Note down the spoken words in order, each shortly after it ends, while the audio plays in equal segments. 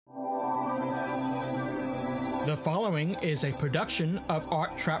The following is a production of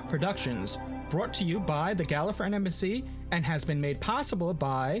Art Trap Productions, brought to you by the Gallifreyan Embassy and has been made possible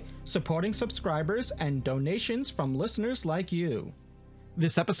by supporting subscribers and donations from listeners like you.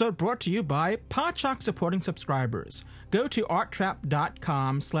 This episode brought to you by Podshock supporting subscribers. Go to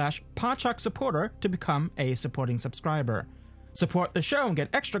arttrap.com/Podshock supporter to become a supporting subscriber. Support the show and get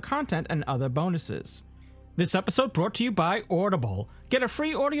extra content and other bonuses. This episode brought to you by Audible. Get a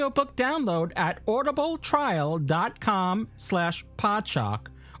free audiobook download at audibletrial.com/Podshock.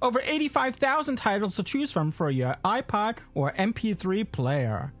 Over 85,000 titles to choose from for your iPod or MP3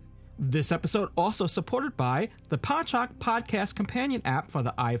 player. This episode also supported by the Podshock Podcast Companion app for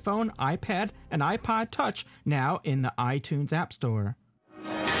the iPhone, iPad, and iPod Touch, now in the iTunes App Store.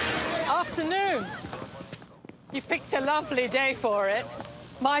 Afternoon. You've picked a lovely day for it.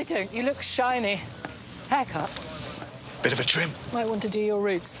 My don't, you look shiny. Haircut? Bit of a trim. Might want to do your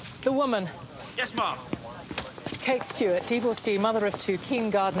roots. The woman. Yes, ma'am. Kate Stewart, divorcee, mother of two, keen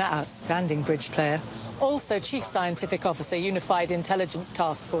gardener, outstanding bridge player. Also Chief Scientific Officer, Unified Intelligence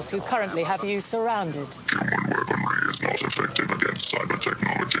Task Force, who currently have you surrounded. Human weaponry is not effective against cyber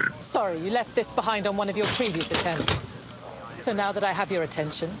technology. Sorry, you left this behind on one of your previous attempts. So now that I have your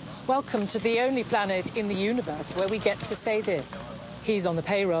attention, welcome to the only planet in the universe where we get to say this. He's on the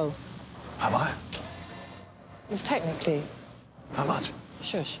payroll. Am I? Well, technically. How much?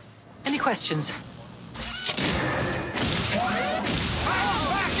 Shush. Any questions?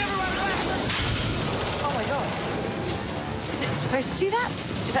 Oh my God. Is it supposed to do that?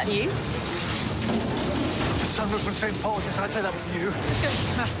 Is that you? The sun was from St. Paul. Yes, I'd say that was you. It's going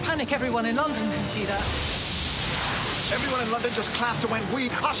to mass panic. Everyone in London can see that. Everyone in London just clapped and went, we.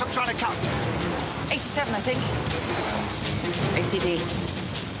 Hush, I'm trying to count. 87, I think. OCD.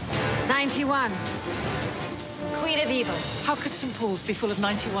 91. Queen of Evil. How could St. Paul's be full of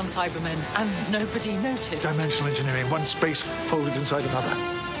 91 Cybermen and nobody noticed? Dimensional engineering. One space folded inside another.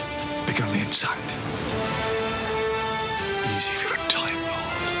 Big on the inside. Easy if you're a Time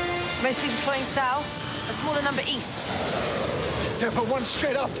Lord. Most people flying south, a smaller number east. Yeah, but one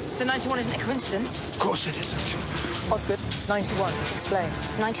straight up. So 91 isn't a coincidence. Of course it isn't. Osgood, 91. Explain.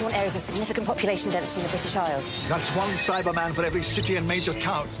 91 areas of significant population density in the British Isles. That's one Cyberman for every city and major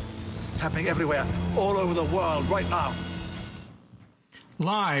town. It's happening everywhere, all over the world, right now.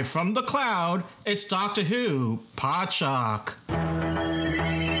 Live from the cloud, it's Doctor Who, Podshock.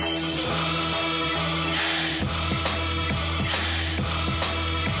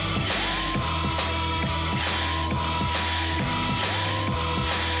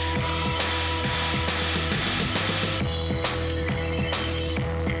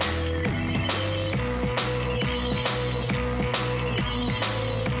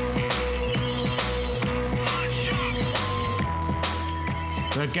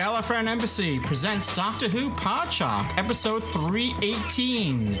 The Gallifreyan Embassy presents Doctor Who Podshock, episode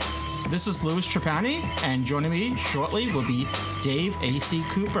 318. This is Louis Trapani, and joining me shortly will be Dave A.C.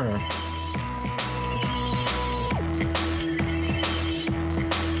 Cooper.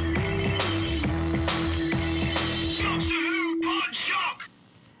 Doctor Who Podshock!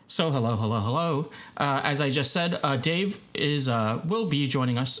 So, hello. As I just said, Dave will be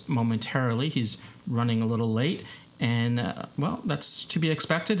joining us momentarily. He's running a little late. And, well, that's to be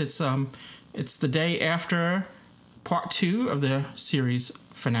expected. It's the day after part 2 of the series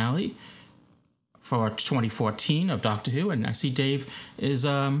finale for 2014 of Doctor Who. And I see Dave is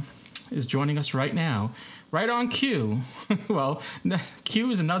joining us right now. Right on cue. Well, Q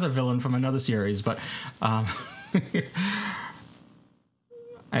is another villain from another series, but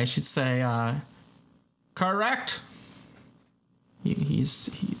I should say correct. He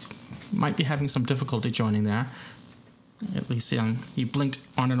might be having some difficulty joining there. At least he blinked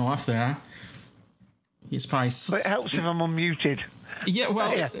on and off there. He's probably... But it helps if I'm unmuted. Yeah,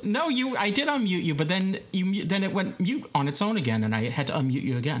 well, Yeah. No, I did unmute you, but then it went mute on its own again, and I had to unmute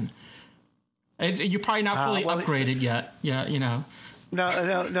you again. You're probably not fully upgraded yet. Yeah, you know.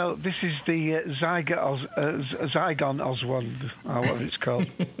 No. This is the Zygon Oswald, or whatever it's called.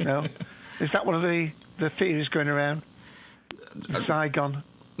 No, is that one of the theories going around? Zygon.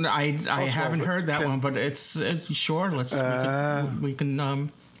 I haven't heard that one, but it's sure. We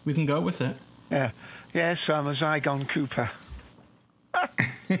can go with it. Yeah. Yes, I'm a Zygon Cooper.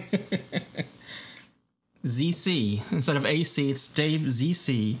 ZC instead of AC, it's Dave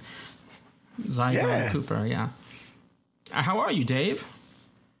ZC. Zygon Cooper. Yeah. How are you, Dave?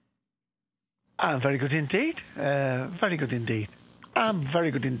 I'm very good indeed. Very good indeed. I'm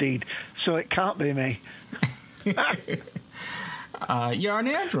very good indeed. So it can't be me. You're an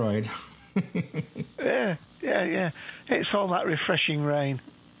android. Yeah. It's all that refreshing rain.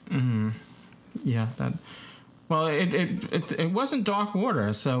 Mm-hmm. Yeah, that Well, it wasn't dark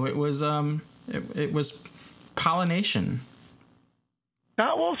water, so it was pollination.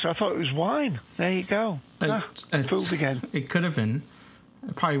 That water? I thought it was wine. There you go. Fooled again. It could have been.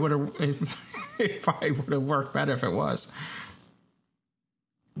 It probably would have. It probably would have worked better if it was.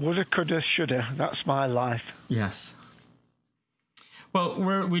 Woulda, coulda, shoulda. That's my life. Yes. Well,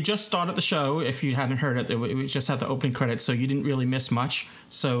 we just started the show. If you hadn't heard it, we just had the opening credits, so you didn't really miss much.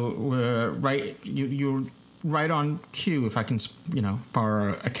 So we're right. You're right on cue. If I can,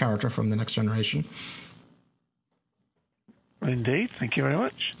 borrow a character from The Next Generation. Indeed. Thank you very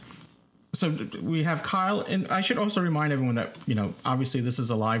much. So we have Kyle, and I should also remind everyone that obviously this is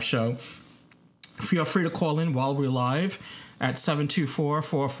a live show. Feel free to call in while we're live at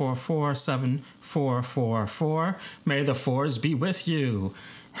 724-444-7444. May the fours be with you.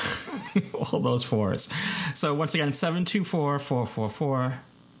 All those fours. So once again,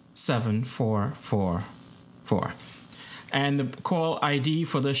 724-444-7444. And the call ID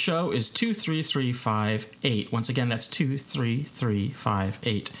for the show is 23358. Once again, that's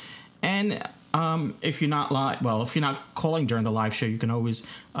 23358. And if you're not if you're not calling during the live show, you can always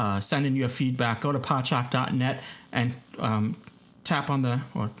send in your feedback. Go to podshock.net and tap on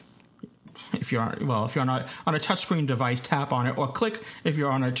if you're on a touchscreen device, tap on it, or click if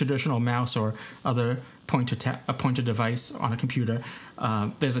you're on a traditional mouse or other pointer device on a computer.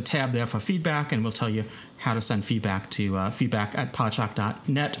 There's a tab there for feedback, and we'll tell you how to send feedback to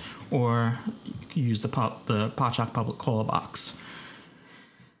feedback@podshock.net, or use the Podshock public call box.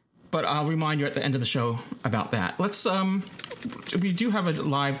 But I'll remind you at the end of the show about that. Let's we do have a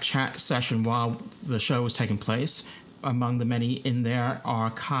live chat session while the show is taking place. Among the many in there are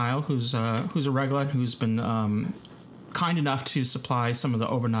Kyle, who's a regular, who's been kind enough to supply some of the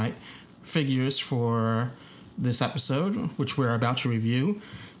overnight figures for this episode, which we're about to review.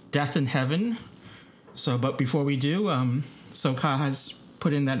 Death in Heaven. But before we do, so Kyle has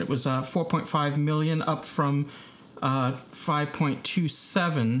put in that it was 4.5 million, up from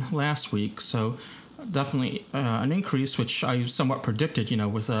 5.27 last week. So definitely an increase, which I somewhat predicted.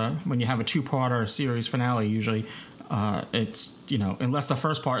 With when you have a two-parter series finale, usually it's unless the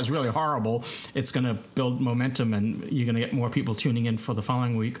first part is really horrible, it's going to build momentum, and you're going to get more people tuning in for the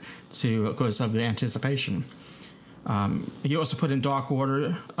following week because of the anticipation. He also put in Dark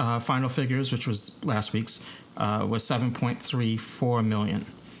Water final figures, which was last week's, was 7.34 million.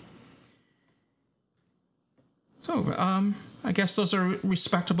 So I guess those are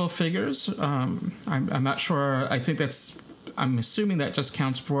respectable figures. I'm not sure. I'm assuming that just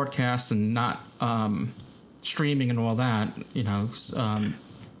counts broadcasts and not streaming and all that.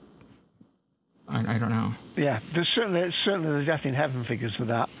 I don't know. Yeah, there's certainly the Death in Heaven figures for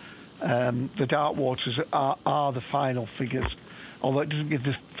that. The Dark Waters are the final figures, although it doesn't give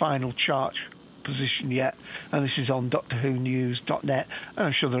the final chart position yet. And this is on DoctorWhoNews.net, and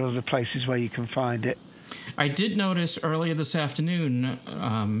I'm sure there are other places where you can find it. I did notice earlier this afternoon,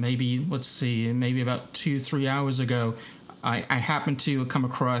 maybe about 2-3 hours ago, I happened to come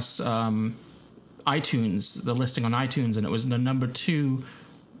across iTunes, the listing on iTunes, and it was the number two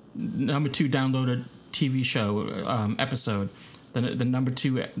downloaded TV show episode. The number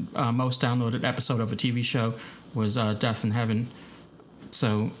 2 most downloaded episode of a TV show was Death in Heaven.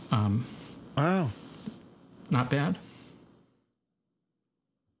 So, wow, not bad.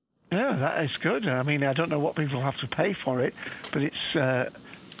 Yeah, that is good. I mean, I don't know what people have to pay for it, but it's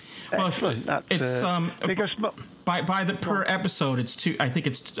excellent. It's because by the per episode, it's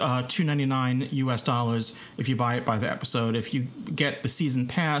 $2.99 US if you buy it by the episode. If you get the season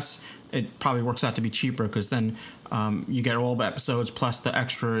pass, it probably works out to be cheaper, because then you get all the episodes plus the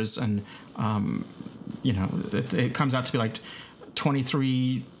extras, and it comes out to be like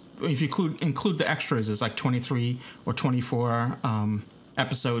 23. If you include the extras, it's like 23 or 24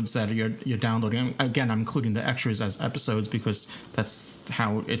 episodes that you're downloading. Again, I'm including the extras as episodes because that's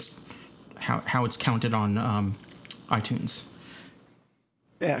how it's counted on iTunes.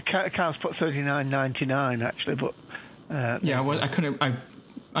 Yeah, Carl's put $39.99 actually, but I couldn't.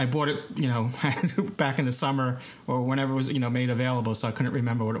 I bought it, back in the summer or whenever it was, made available, so I couldn't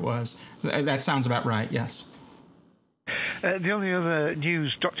remember what it was. That sounds about right. Yes. The only other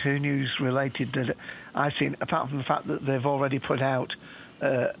news, Doctor Who news related, that I've seen, apart from the fact that they've already put out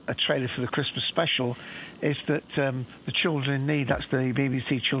a trailer for the Christmas special, is that the Children in Need, that's the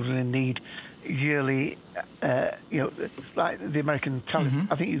BBC Children in Need yearly, like the American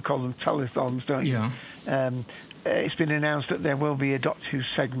I think you call them telethons, don't you? Yeah. It's been announced that there will be a Doctor Who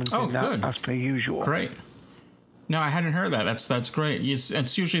segment in that, good. as per usual. Great. No, I hadn't heard that. That's great.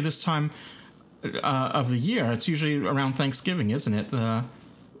 It's usually this time of the year. It's usually around Thanksgiving, isn't it?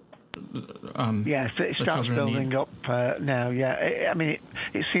 Yes, it starts building up now. Yeah,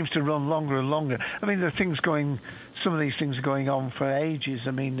 it seems to run longer and longer. I mean, some of these things are going on for ages.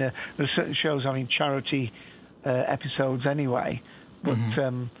 I mean, there's certain shows having charity episodes anyway, but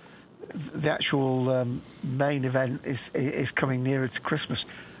the actual main event is coming nearer to Christmas.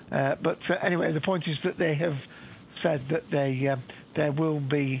 But anyway, the point is that they have said that there will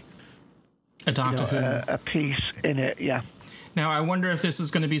be a Doctor Who a piece in it. Yeah. Now, I wonder if this is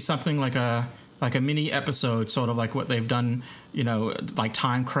going to be something like a mini episode, sort of like what they've done, like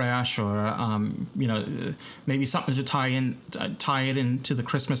Time Crash, or maybe something to tie it into the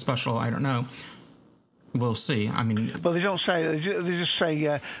Christmas special. I don't know. We'll see. I mean, well, they don't say. They just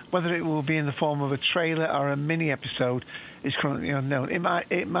say whether it will be in the form of a trailer or a mini episode is currently unknown.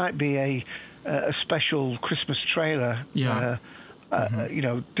 It might be a special Christmas trailer. Yeah.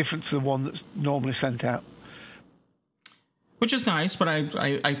 Different to the one that's normally sent out. Which is nice, but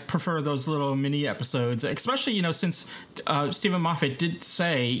I prefer those little mini episodes, especially, since Stephen Moffat did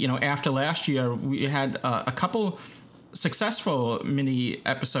say, after last year, we had a couple successful mini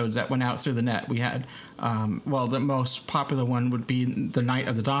episodes that went out through the net. We had, the most popular one would be The Night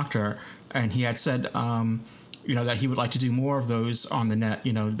of the Doctor, and he had said, that he would like to do more of those on the net,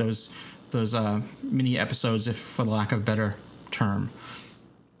 those mini episodes, if for the lack of a better term.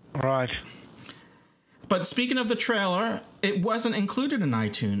 Right. But speaking of the trailer, it wasn't included in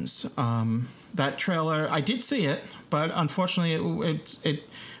iTunes. That trailer, I did see it, but unfortunately it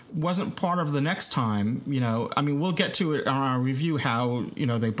wasn't part of the next time. We'll get to it on our review how,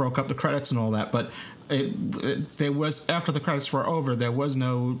 they broke up the credits and all that, but there was, after the credits were over, there was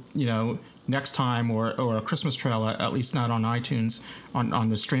no, next time or a Christmas trailer, at least not on iTunes, on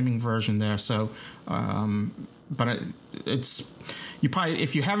the streaming version there. So, but it's... You probably,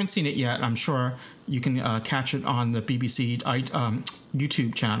 if you haven't seen it yet, I'm sure you can catch it on the BBC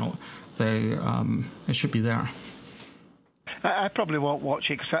YouTube channel. It should be there. I probably won't watch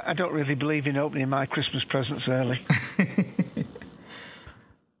it because I don't really believe in opening my Christmas presents early.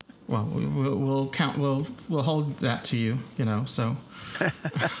 Well, we'll hold that to you, So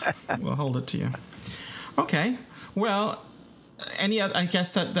we'll hold it to you. Okay. Well, I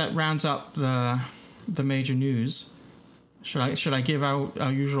guess that rounds up the major news. Should I give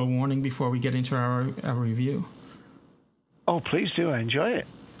our usual warning before we get into our review? Oh, please do. I enjoy it.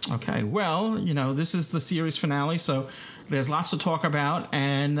 Okay. Well, this is the series finale, so there's lots to talk about,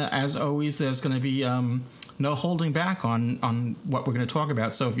 and as always, there's going to be no holding back on what we're going to talk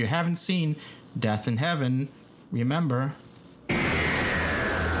about. So if you haven't seen Death in Heaven, remember...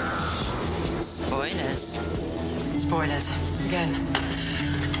 Spoilers. Spoilers. Again.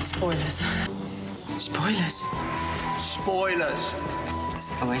 Spoilers. Spoilers. Spoilers.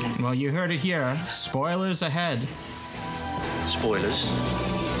 Spoilers. Well, you heard it here. Spoilers ahead. Spoilers.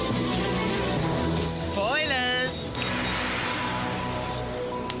 Spoilers.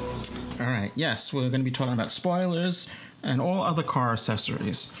 All right. Yes, we're going to be talking about spoilers and all other car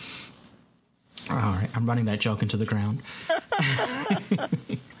accessories. All right. I'm running that joke into the ground.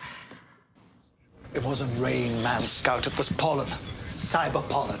 It wasn't rain, man scout. It was pollen. Cyber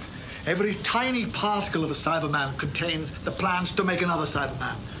pollen. Every tiny particle of a Cyberman contains the plans to make another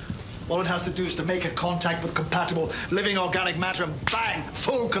Cyberman. All it has to do is to make a contact with compatible living organic matter and bang,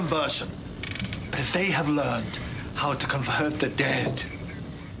 full conversion. But if they have learned how to convert the dead,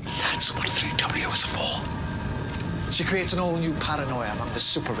 that's what 3W is for. She creates an all-new paranoia among the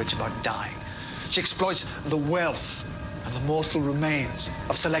super rich about dying. She exploits the wealth and the mortal remains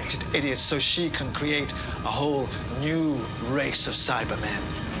of selected idiots so she can create a whole new race of Cybermen.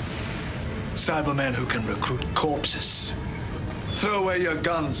 Cybermen who can recruit corpses. Throw away your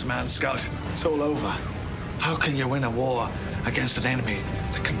guns, man scout. It's all over. How can you win a war against an enemy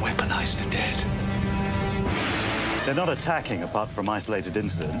that can weaponize the dead? They're not attacking apart from isolated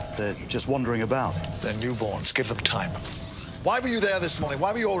incidents. They're just wandering about. They're newborns. Give them time. Why were you there this morning?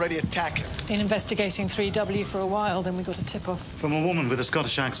 Why were you already attacking? Been investigating 3W for a while, then we got a tip-off. From a woman with a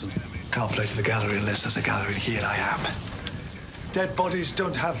Scottish accent. Can't play to the gallery unless there's a gallery. Here I am. Dead bodies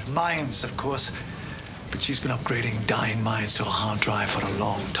don't have minds, of course. But she's been upgrading dying minds to a hard drive for a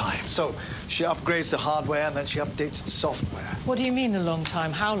long time. So she upgrades the hardware and then she updates the software. What do you mean a long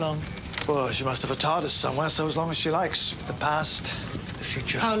time? How long? Well, she must have a TARDIS somewhere, so as long as she likes. The past, the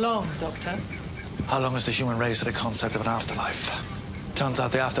future. How long, Doctor? How long has the human race had a concept of an afterlife? Turns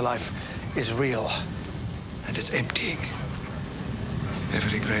out the afterlife is real, and it's emptying.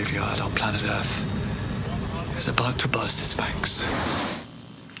 Every graveyard on planet Earth is about to burst its banks.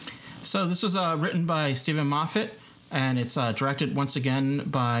 So this was written by Stephen Moffat, and it's directed once again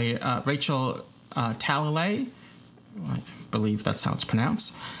by Rachel Talalay. I believe that's how it's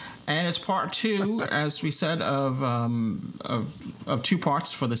pronounced. And it's part 2, as we said, of 2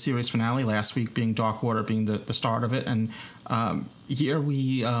 parts for the series finale. Last week being Darkwater being the start of it, and here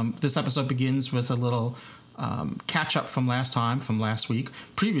we this episode begins with a little catch up from last week,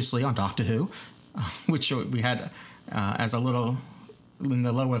 previously on Doctor Who, which we had as a little in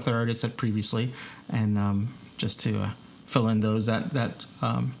the lower third. It said previously, and just to fill in those that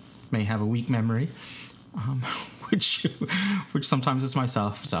may have a weak memory. Which sometimes is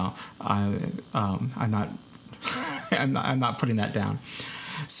myself, so I'm not I'm not putting that down.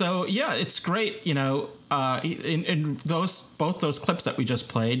 So yeah, it's great. In both those clips that we just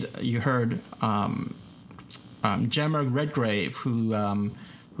played, you heard Gemma Redgrave, who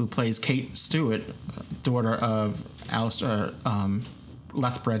plays Kate Stewart, daughter of Alistair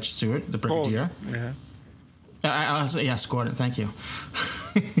Lethbridge Stewart, the Brigadier. Yes, Gordon. Thank you.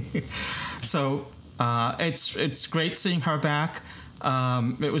 So. It's great seeing her back.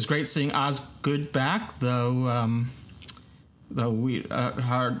 It was great seeing Osgood back, though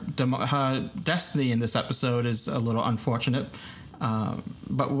her destiny in this episode is a little unfortunate.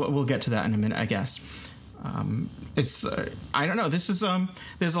 But we'll get to that in a minute, I guess. It's I don't know. This is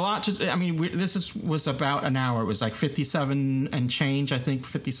there's a lot to. I mean, was about an hour. It was like 57 and change. I think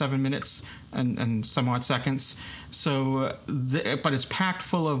 57 minutes and some odd seconds. So, but it's packed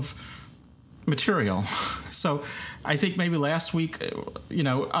full of material. So I think maybe last week,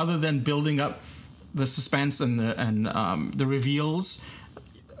 other than building up the suspense and the reveals,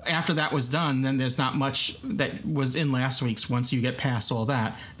 after that was done, then there's not much that was in last week's once you get past all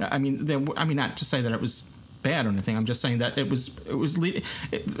that. I mean, not to say that it was bad or anything. I'm just saying that it was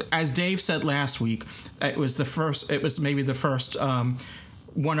as Dave said last week, it was maybe the first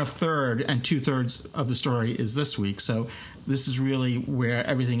 1/3 and 2/3 of the story is this week. So this is really where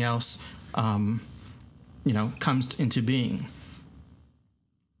everything else comes into being.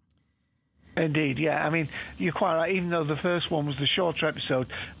 Indeed, yeah. I mean, you're quite right. Even though the first one was the shorter episode,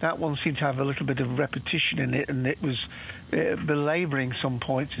 that one seemed to have a little bit of repetition in it, and it was belabouring some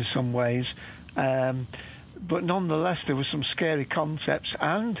points in some ways. But nonetheless, there were some scary concepts,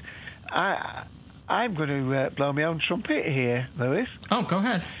 and I'm going to blow my own trumpet here, Lewis. Oh, go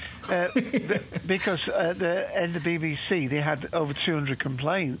ahead. Because at the end of BBC, they had over 200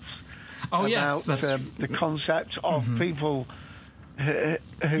 complaints. Oh, yes, about the concept of people who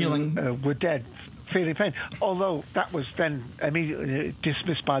were dead feeling pain. Although that was then immediately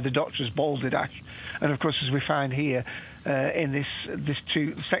dismissed by the doctors, balderdash. And of course, as we find here in this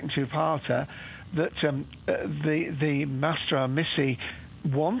second two-parter, that the master and Missy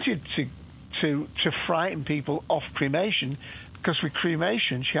wanted to frighten people off cremation, because with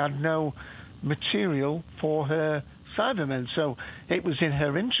cremation she had no material for her Cybermen, so it was in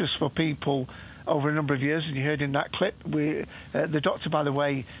her interest for people over a number of years. And you heard in that clip, the doctor, by the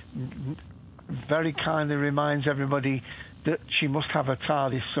way, very kindly reminds everybody that she must have a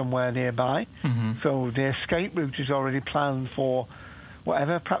TARDIS somewhere nearby. So the escape route is already planned for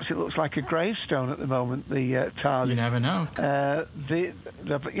whatever. Perhaps it looks like a gravestone at the moment, the TARDIS. You never know. The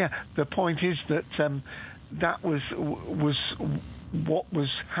point is that that was what was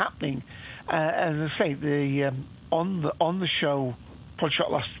happening. And as I say, on the show Podshock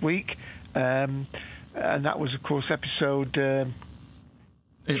last week, and that was of course episode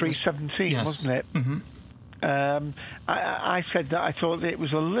 317, wasn't it? I said that I thought that it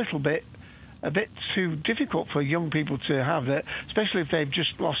was a bit too difficult for young people to have that, especially if they've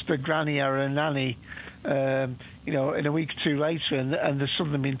just lost a granny or a nanny, in a week or two later, and there's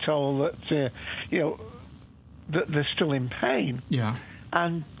suddenly been told that that they're still in pain. Yeah.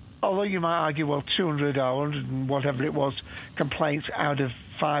 And although you might argue, well, 200 or 100 and whatever it was complaints out of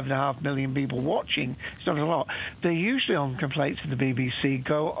 5.5 million people watching, it's not a lot. They usually, on complaints in the BBC,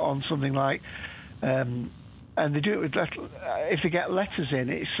 go on something like, and they do it with, if they get letters in,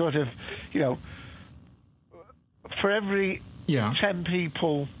 it's sort of, for every 10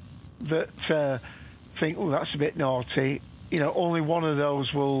 people that think, oh, that's a bit naughty, only one of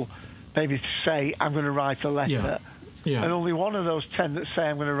those will maybe say, I'm going to write a letter. Yeah. Yeah. And only one of those 10 that say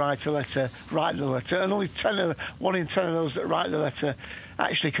I'm going to write the letter, and only 1 in 10 of those that write the letter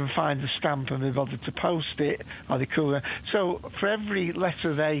actually can find the stamp and be bothered to post it, or they cool. So for every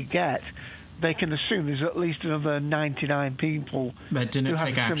letter they get, they can assume there's at least another 99 people that didn't who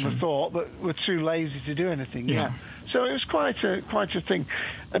take had a similar action, thought, but were too lazy to do anything. Yeah. So it was quite a thing.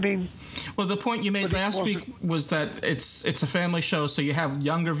 I mean, well, the point you made last week was that it's a family show, so you have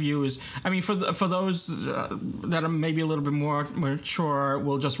younger viewers. I mean, for those that are maybe a little bit more mature,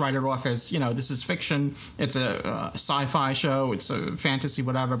 we'll just write it off as this is fiction. It's a sci-fi show. It's a fantasy,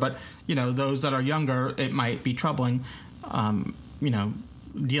 whatever. But those that are younger, it might be troubling.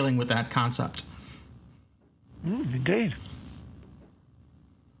 dealing with that concept. Indeed.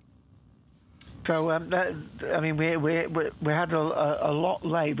 So, I mean, we had a lot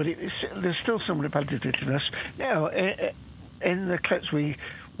late, but there's still some repetitiveness. In the clips,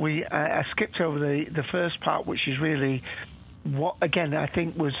 I skipped over the first part, which is really what, again, I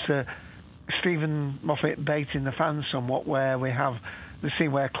think was Stephen Moffat baiting the fans somewhat, where we have the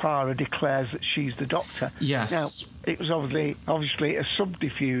scene where Clara declares that she's the Doctor. Yes. Now, it was obviously a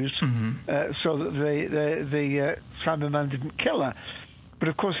subterfuge, so that the Cyberman didn't kill her. But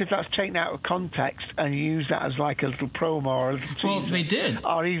of course, if that's taken out of context and you use that as like a little promo or a little teaser, well, they did,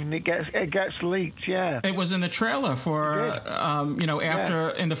 or even it gets leaked. Yeah, it was in the trailer for after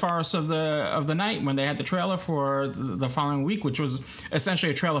in the Forest of the Night, when they had the trailer for the following week, which was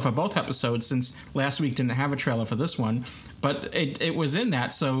essentially a trailer for both episodes, since last week didn't have a trailer for this one. But it was in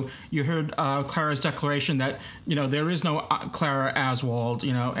that, so you heard Clara's declaration that there is no Clara Aswald,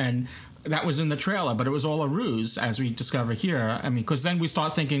 and that was in the trailer, but it was all a ruse, as we discover here. I mean, because then we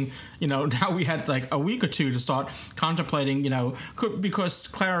start thinking, now we had like a week or two to start contemplating, because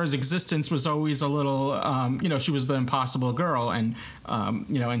Clara's existence was always a little, she was the impossible girl, and,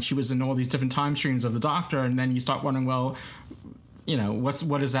 and she was in all these different time streams of the Doctor, and then you start wondering, well,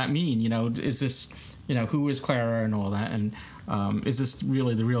 what does that mean? Is this, who is Clara and all that, and is this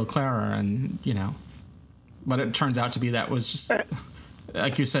really the real Clara? And, but it turns out to be that was just...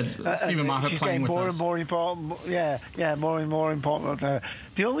 Like you said, Stephen Moffat playing with us. More and more important. More and more important.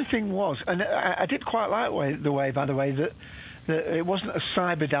 The only thing was, and I did quite like the way, by the way, that it wasn't a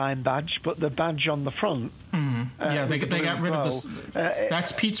Cyberdyne badge, but the badge on the front. They got rid of this.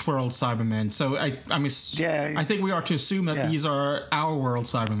 That's Pete's World Cybermen. So I think we are to assume that these are our world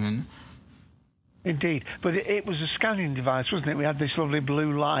Cybermen. Indeed, but it was a scanning device, wasn't it? We had this lovely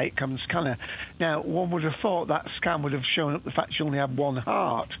blue light come scanner. Now, one would have thought that scan would have shown up the fact she only had one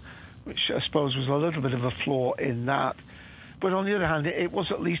heart, which I suppose was a little bit of a flaw in that. But on the other hand, it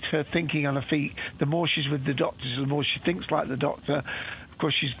was at least her thinking on her feet. The more she's with the Doctor, the more she thinks like the Doctor. Of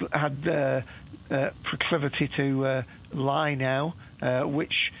course, she's had proclivity to lie now,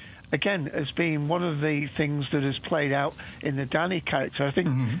 which, again, has been one of the things that has played out in the Danny character. I think...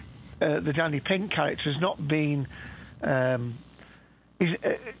 the Danny Pink character has not been...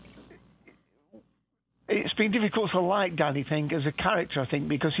 it's been difficult to like Danny Pink as a character, I think,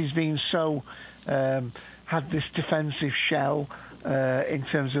 because he's been so... had this defensive shell in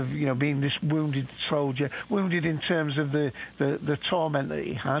terms of, being this wounded soldier. Wounded in terms of the torment that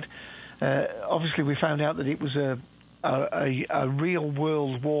he had. Obviously, we found out that it was a real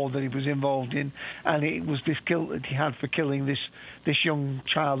world war that he was involved in, and it was this guilt that he had for killing this young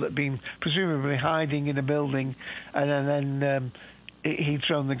child that had been presumably hiding in a building, and then he'd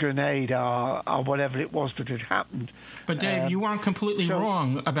thrown the grenade or whatever it was that had happened. But Dave, you weren't completely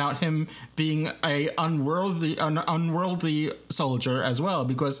wrong about him being an unworldly soldier as well,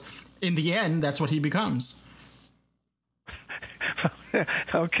 because in the end, that's what he becomes.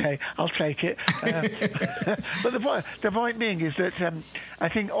 Okay, I'll take it. But the point being is that I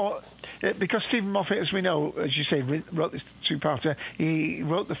think because Stephen Moffat, as we know, as you say, wrote this two-parter, he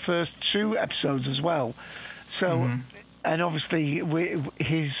wrote the first two episodes as well. So, and obviously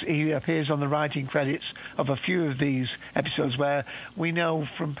he appears on the writing credits of a few of these episodes, where we know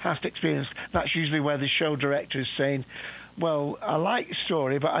from past experience that's usually where the show director is saying, well, I like the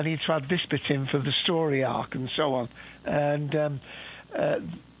story, but I need to add this bit in for the story arc and so on. And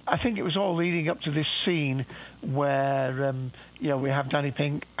I think it was all leading up to this scene where, we have Danny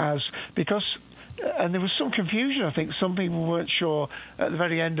Pink and there was some confusion. I think some people weren't sure at the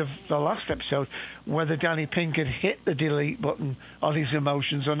very end of the last episode whether Danny Pink had hit the delete button on his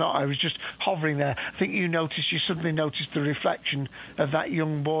emotions or not. I was just hovering there. I think you suddenly noticed the reflection of that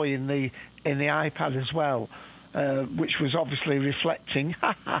young boy in the iPad as well. Which was obviously reflecting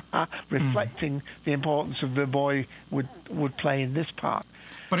the importance of the boy would play in this part.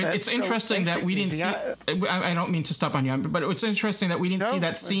 But it's interesting that we didn't see... I don't mean to stop on you, but it's interesting that we didn't see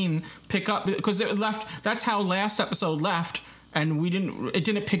that scene pick up, because it left... That's how last episode left, and it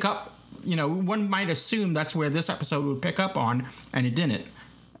didn't pick up... one might assume that's where this episode would pick up on, and it didn't.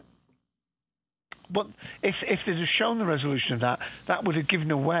 But if they'd have shown the resolution of that would have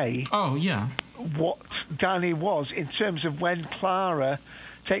given away... Oh, yeah. ...what Danny was, in terms of when Clara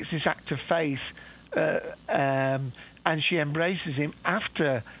takes this act of faith and she embraces him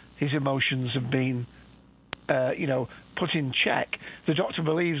after his emotions have been, put in check. The Doctor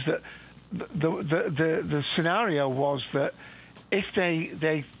believes that the scenario was that if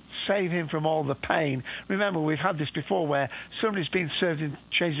they save him from all the pain. Remember, we've had this before where somebody's been served in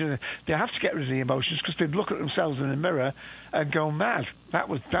changing. They have to get rid of the emotions because they'd look at themselves in the mirror and go mad. That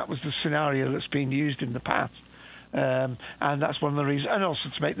was the scenario that's been used in the past, and that's one of the reasons. And also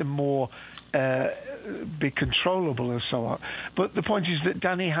to make them more be controllable and so on. But the point is that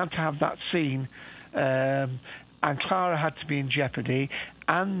Danny had to have that scene, and Clara had to be in jeopardy,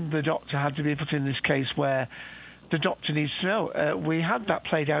 and the doctor had to be put in this case where the doctor needs to know. We had that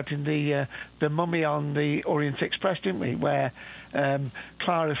played out in the Mummy on the Orient Express, didn't we? Where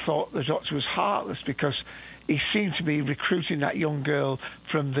Clara thought the doctor was heartless because he seemed to be recruiting that young girl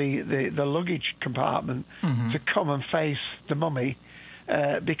from the luggage compartment to come and face the Mummy.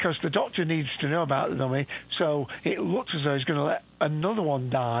 Because the doctor needs to know about the mummy, so it looks as though he's going to let another one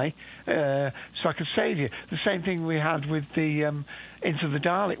die, so I could save you. The same thing we had with the Into the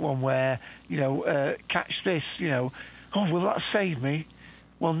Dalek one, where catch this, oh, will that save me?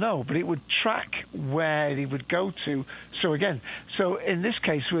 Well, no, but it would track where he would go to. So in this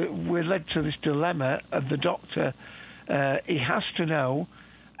case, we're led to this dilemma of the doctor. He has to know,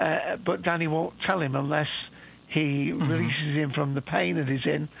 but Danny won't tell him unless he releases him from the pain that he's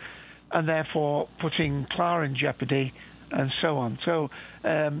in, and therefore putting Clara in jeopardy, and so on. So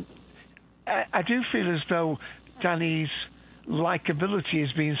I do feel as though Danny's likability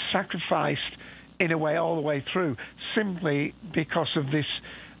is being sacrificed in a way all the way through, simply because of this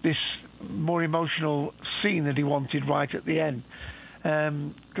more emotional scene that he wanted right at the end.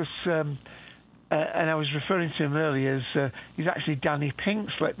 Because and I was referring to him earlier as he's actually Danny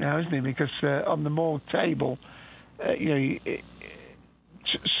Pinkslip now, isn't he? Because on the morgue table, because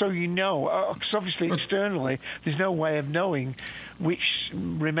obviously externally there's no way of knowing which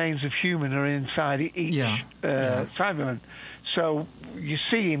remains of human are inside each Cyberman. So you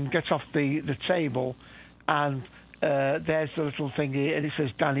see him get off the table, and there's the little thingy, and it says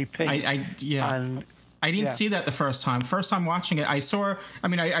Danny Pink. I didn't see that the first time. First time watching it, I saw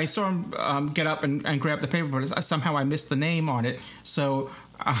him get up and grab the paper, but somehow I missed the name on it. So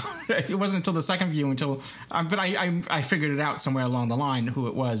it wasn't until the second viewing but I figured it out somewhere along the line who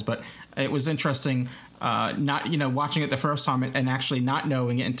it was. But it was interesting, not watching it the first time and actually not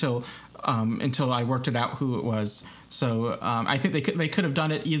knowing it until I worked it out who it was. So I think they could have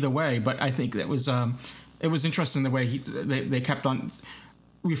done it either way, but I think it was interesting the way they kept on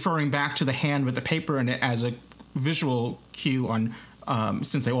referring back to the hand with the paper in it as a visual cue on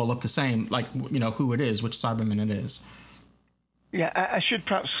since they all look the same, like who it is, which Cyberman it is. Yeah, I should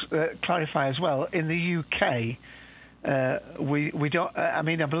perhaps clarify as well. In the UK, we don't. I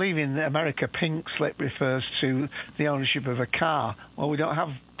believe in America, pink slip refers to the ownership of a car. Well, we don't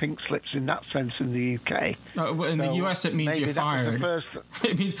have pink slips in that sense in the UK. In the US, it means you're fired.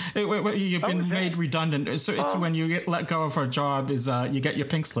 It means you've been made redundant. So it's when you get let go of a job, is you get your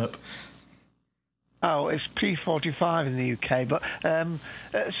pink slip. Oh, it's P45 in the UK, but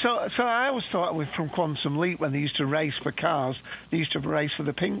so I always thought from Quantum Leap when they used to race for cars, they used to race for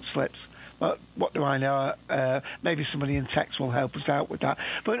the pink slips. But what do I know? Maybe somebody in text will help us out with that.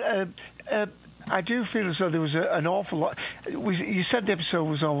 But I do feel as though there was an awful lot. You said the episode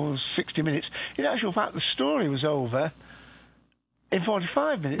was almost 60 minutes. In actual fact, the story was over in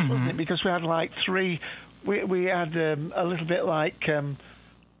 45 minutes, wasn't it? Because we had like three. We had a little bit like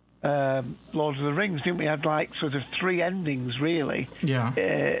Lord of the Rings, didn't we? Had like sort of three endings, really.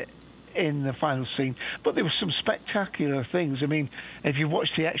 Yeah. In the final scene, but there were some spectacular things. I mean, if you watch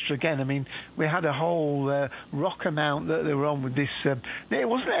the extra again, we had a whole rocket mount that they were on with this. It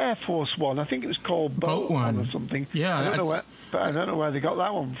wasn't Air Force One. I think it was called Boat One or something. Yeah, I don't know where they got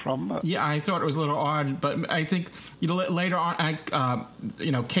that one from. But. Yeah, I thought it was a little odd, but I think later on,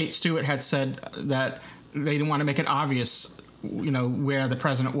 Kate Stewart had said that they didn't want to make it obvious, where the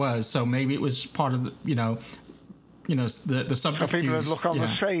president was. So maybe it was part of the, the subterfuge. So people would look on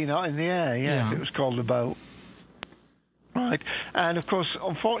the sea, not in the air, if it was called a boat. Right. And, of course,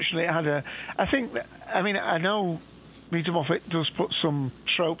 unfortunately, it had I know Rita Moffat does put some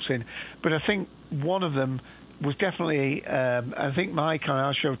tropes in, but I think one of them was definitely, I think Mike on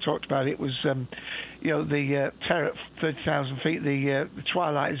our show talked about it, was, the Terror at 30,000 feet, the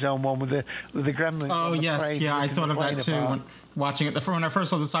Twilight Zone one with the gremlins. Oh, yes, I thought of that too. Watching it, when I first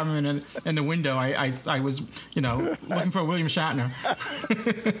saw the Cyberman in the window, I was, looking for William Shatner.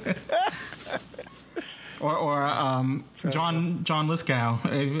 or John Lithgow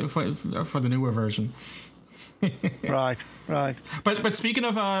for the newer version. Right. But speaking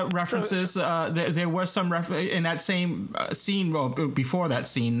of references, there were some in that same scene, well, before that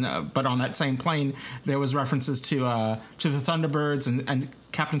scene, but on that same plane, there was references to the Thunderbirds and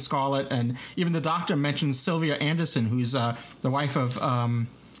Captain Scarlet, and even the Doctor mentions Sylvia Anderson, who's the wife of oh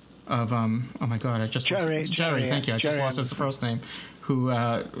my God, I just Jerry. Thank you, I just lost his first name. Who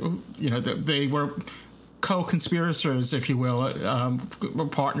they were co-conspirators, if you will,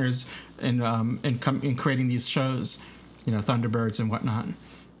 partners in creating these shows, Thunderbirds and whatnot.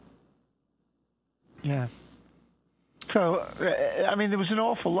 Yeah. So, there was an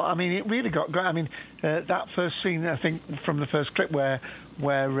awful lot. It really got great. That first scene, I think, from the first clip where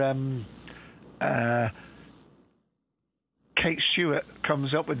Kate Stewart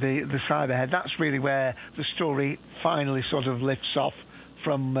comes up with the Cyberhead, that's really where the story finally sort of lifts off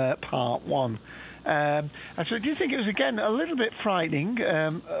from part one. And so do you think it was, again, a little bit frightening,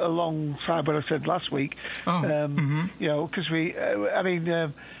 alongside what I said last week? Because because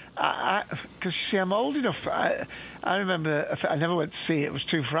you see, I'm old enough. I remember, I never went to see it. It was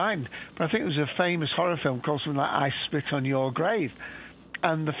too frightened. But I think there was a famous horror film called something like I Spit on Your Grave.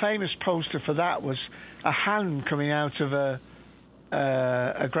 And the famous poster for that was a hand coming out of a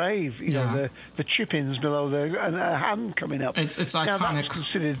grave, the chippings below and a hand coming up. It's iconic. Now that's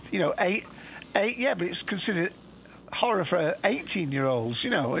considered, but it's considered horror for 18-year-olds.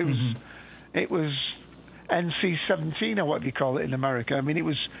 It was NC-17 or whatever you call it in America. It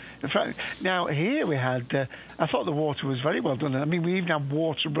was. In fact, now here we had. I thought the water was very well done. We even had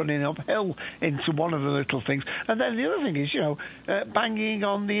water running uphill into one of the little things. And then the other thing is, banging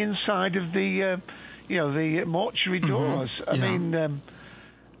on the inside of the. The mortuary doors.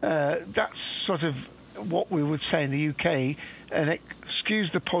 That's sort of what we would say in the UK, and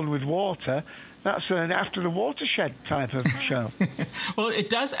excuse the pun with water, that's an After the Watershed type of show. Well, it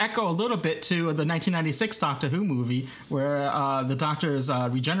does echo a little bit to the 1996 Doctor Who movie, where the Doctor is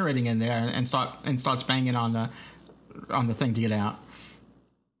regenerating in there and starts banging on the thing to get out.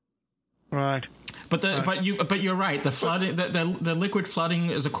 Right. But you're right. The flooding, the liquid flooding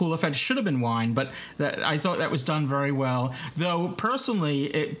is a cool effect. It should have been wine, but I thought that was done very well. Though personally,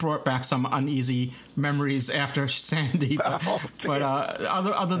 it brought back some uneasy memories after Sandy. But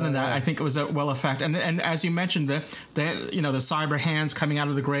other than that, I think it was a well effect. And as you mentioned, the cyber hands coming out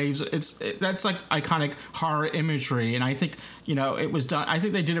of the graves. That's like iconic horror imagery, and I think it was done. I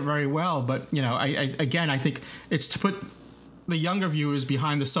think they did it very well. But I think it's to put the younger viewers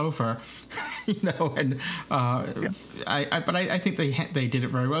behind the sofa, I think they did it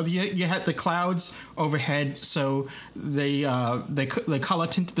very well. You had the clouds overhead, so they color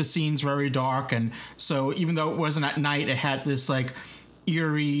tinted the scenes very dark, and so even though it wasn't at night, it had this like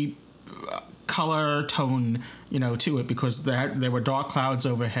eerie color tone, to it, because there were dark clouds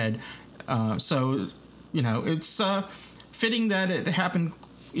overhead. So it's fitting that it happened,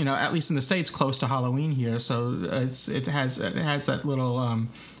 at least in the States, close to Halloween here. So it has that little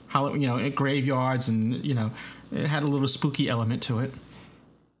graveyards, and it had a little spooky element to it.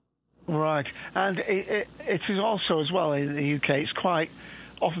 Right, and it is also, as well, in the UK, it's quite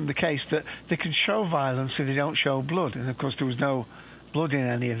often the case that they can show violence if they don't show blood, and of course there was no blood in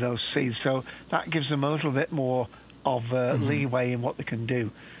any of those scenes, so that gives them a little bit more of leeway in what they can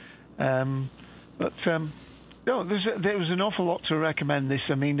do. No, there was an awful lot to recommend this.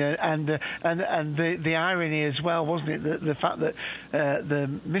 And the irony as well, wasn't it? The fact that the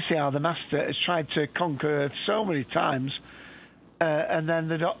Messiah, the Master, has tried to conquer Earth so many times, and then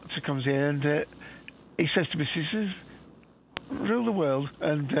the Doctor comes in and he says to Mrs. rule the world,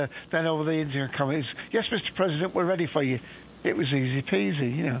 and then over the Indian comments, yes, Mr. President, we're ready for you. It was easy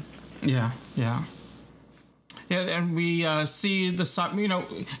peasy, Yeah. Yeah, and we see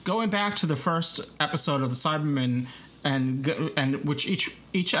going back to the first episode of the Cybermen, and which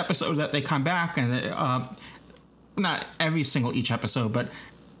each episode that they come back, and not every single each episode, but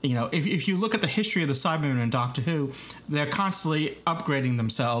if you look at the history of the Cybermen in Doctor Who, they're constantly upgrading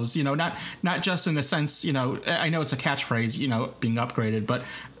themselves. Not just in the sense, I know it's a catchphrase, being upgraded, but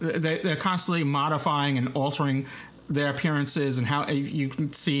they're constantly modifying and altering their appearances, and how you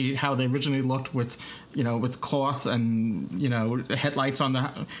can see how they originally looked with cloth and headlights on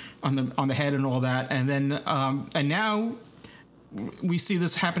the head and all that, and then and now we see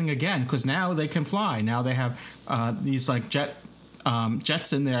this happening again, because now they can fly. Now they have these like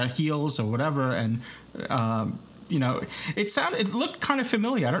jets in their heels or whatever, and it looked kind of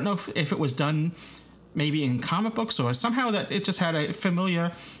familiar. I don't know if it was done maybe in comic books, or somehow that it just had a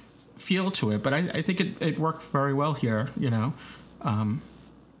familiar feel to it, but I think it worked very well here.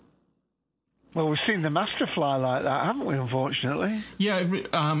 Well, we've seen the Master fly like that, haven't we, unfortunately? Yeah,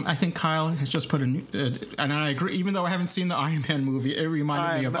 I think Kyle has just put in... and I agree, even though I haven't seen the Iron Man movie, it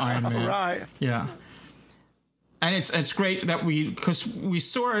reminded me of Iron Man. Right. Yeah. And it's great that because we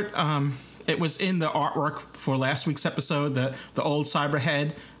saw it, it was in the artwork for last week's episode, the old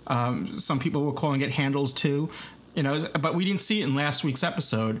Cyberhead. Some people were calling it Handles 2, but we didn't see it in last week's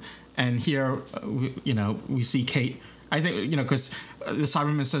episode. And here, we see Kate. I think, because the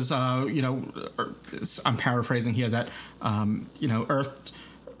Cyberman says, I'm paraphrasing here, that, Earth,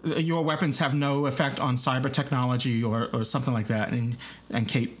 your weapons have no effect on cyber technology or something like that. And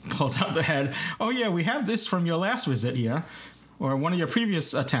Kate pulls out the head. Oh, yeah, we have this from your last visit here, or one of your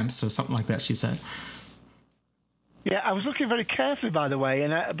previous attempts, or something like that, she said. Yeah, I was looking very carefully, by the way,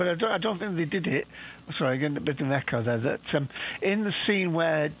 but I don't think they did it. Sorry, getting a bit of an echo there. That in the scene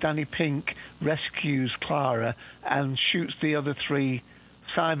where Danny Pink rescues Clara and shoots the other 3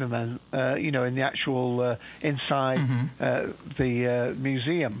 Cybermen, in the actual inside the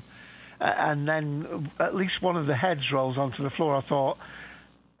museum, and then at least one of the heads rolls onto the floor. I thought,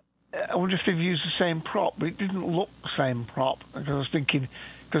 I wonder if they've used the same prop, but it didn't look the same prop. Because I was thinking,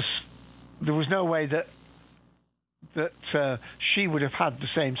 because there was no way that she would have had the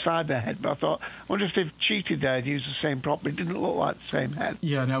same cyber head, but I thought, I wonder if they've cheated there and used the same prop, but it didn't look like the same head.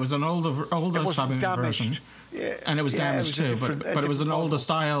 Yeah, no, it was an older Cyberman version. Yeah. And it was damaged too, but it was an older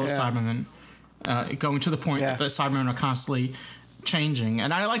style Cyberman, going to the point that the Cybermen are constantly changing.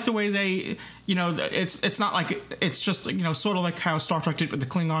 And I like the way they, it's not like, it's just, sort of like how Star Trek did with the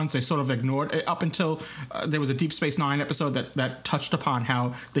Klingons. They sort of ignored it up until there was a Deep Space Nine episode that touched upon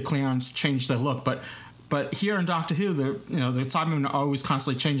how the Klingons changed their look. But here in Doctor Who, the Cybermen are always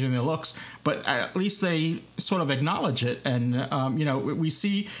constantly changing their looks, but at least they sort of acknowledge it. And, we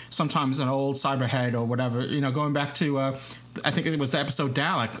see sometimes an old Cyberhead or whatever, going back to, I think it was the episode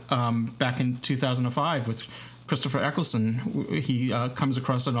Dalek back in 2005 with Christopher Eccleston. He comes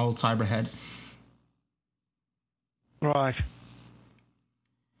across an old Cyberhead. Right.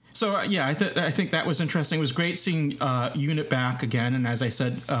 So, I think that was interesting. It was great seeing Unit back again. And as I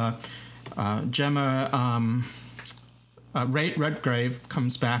said... Gemma Redgrave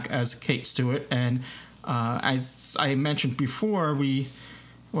comes back as Kate Stewart, and as I mentioned before, I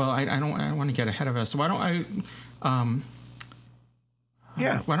don't want to get ahead of us. So why don't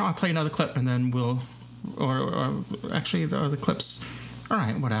I play another clip and then we'll, or actually the clips. All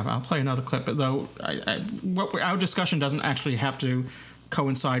right, whatever. I'll play another clip, though. Our discussion doesn't actually have to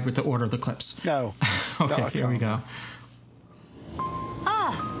coincide with the order of the clips. No. Okay, here we go.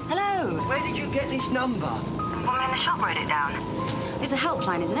 Where did you get this number? The woman in the shop wrote it down. It's a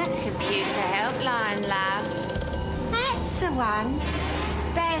helpline, isn't it? Computer helpline, love. That's the one.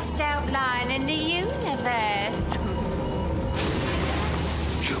 Best helpline in the universe.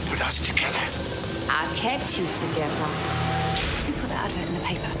 You put us together. I kept you together. Who put that advert in the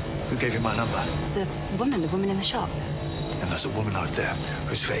paper? Who gave you my number? The woman in the shop. And there's a woman out there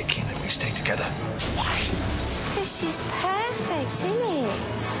who's very keen that we stay together. Why? Because she's perfect, isn't it?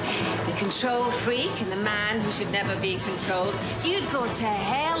 The control freak and the man who should never be controlled. You'd go to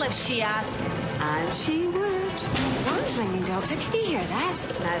hell if she asked. And she would. Phone's ringing, Doctor. Can you hear that?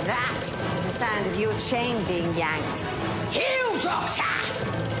 Now that is the sound of your chain being yanked. You, Doctor!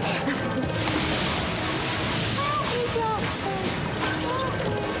 Help me, Doctor.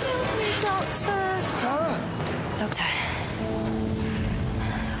 Help me, Doctor. Clara? Doctor.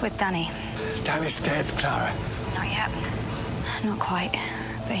 With Danny. Danny's dead, Clara. Not yet. Not quite,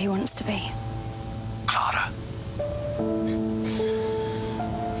 but he wants to be. Clara.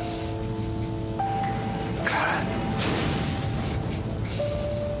 Clara.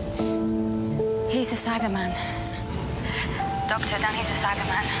 He's a Cyberman. Doctor, Danny's a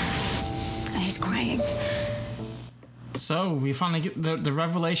Cyberman. And he's crying. So we finally get the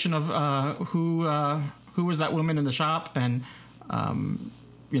revelation of who was that woman in the shop, and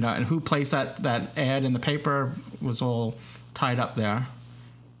and who placed that ad in the paper was all tied up there.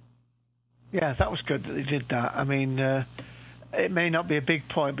 Yeah, that was good that they did that. I mean, it may not be a big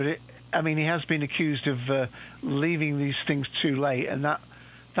point, but he has been accused of leaving these things too late, and that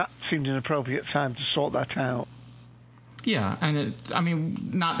seemed an appropriate time to sort that out. Yeah, and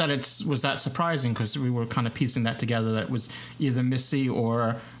not that it was that surprising, because we were kind of piecing that together, that it was either Missy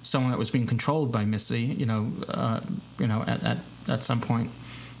or someone that was being controlled by Missy, at some point.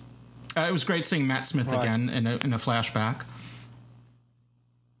 It was great seeing Matt Smith again in a flashback.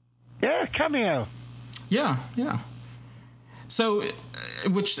 Yeah, cameo. Yeah. So,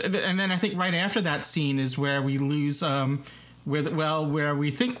 and then I think right after that scene is where we lose, where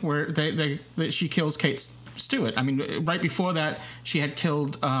we think she kills Kate's Stewart. I mean, right before that, she had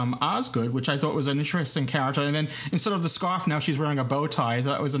killed Osgood, which I thought was an interesting character. And then instead of the scarf, now she's wearing a bow tie. I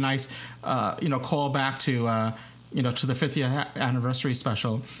thought it was a nice, call back to, to the 50th anniversary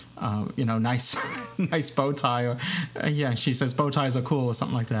special. Nice, nice bow tie. Or, she says bow ties are cool or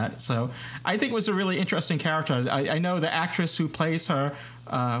something like that. So I think it was a really interesting character. I know the actress who plays her,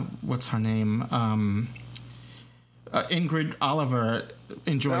 what's her name? Ingrid Oliver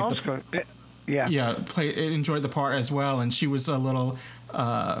enjoyed enjoyed the part as well, and she was a little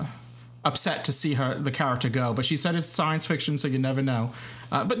upset to see the character go. But she said it's science fiction, so you never know.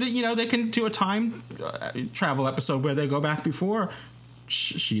 But they can do a time travel episode where they go back before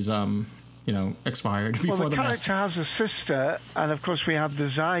she's expired. Before the character has a sister, and of course we have the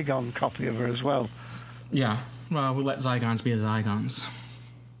Zygon copy of her as well. Yeah, well, we'll let Zygons be the Zygons.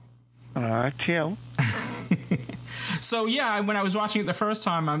 All right, Teal. So when I was watching it the first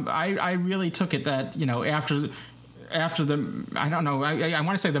time, I really took it that after the I don't know I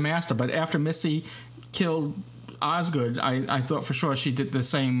want to say the Master, but after Missy killed Osgood, I thought for sure she did the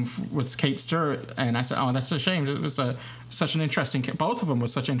same with Kate Stewart, and I said, oh, that's a shame. It was such an interesting. Both of them were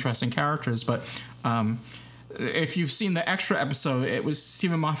such interesting characters, but. If you've seen the extra episode, it was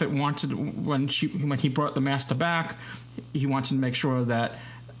Stephen Moffat wanted when he brought the Master back, he wanted to make sure that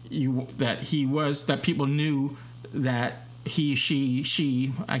people knew that he,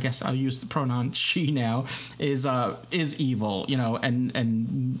 she, I guess I'll use the pronoun she now, is evil,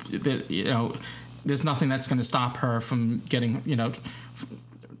 and there's nothing that's going to stop her from getting,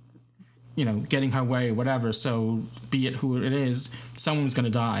 getting her way, whatever. So be it who it is, someone's going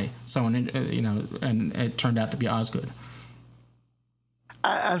to die. Someone, and it turned out to be Osgood.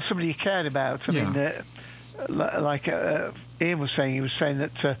 And somebody you cared about. I mean, like Ian was saying, he was saying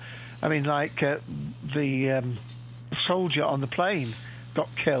that, the soldier on the plane got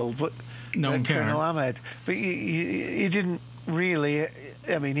killed, but Colonel Ahmed. But you didn't really.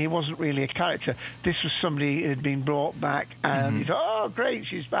 I mean, he wasn't really a character. This was somebody who had been brought back, and you thought, oh, great,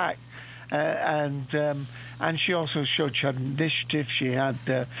 she's back. And she also showed she had initiative. She had,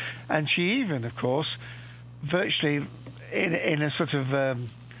 and she even, of course, virtually in a sort of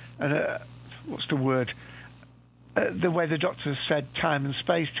what's the word? The way the Doctor said time and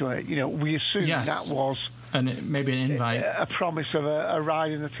space to her. We assumed that was maybe an invite, a promise of a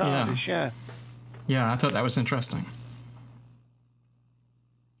ride in the TARDIS. Yeah, I thought that was interesting.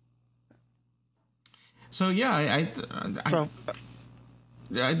 So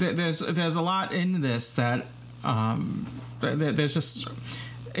there's a lot in this that there's just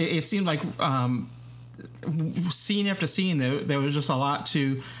it seemed like scene after scene there was just a lot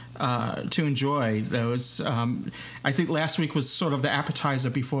to enjoy. There was I think last week was sort of the appetizer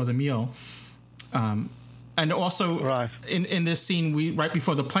before the meal, and also in this scene right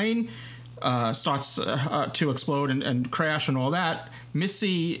before the plane starts to explode and crash and all that.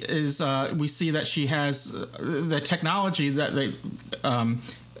 Missy is we see that she has the technology that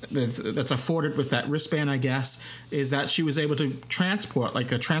that's afforded with that wristband, I guess, is that she was able to transport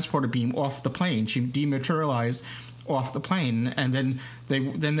like a transporter beam off the plane. She dematerialized off the plane, and then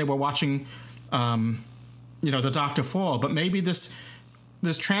they were watching the Doctor fall. But maybe this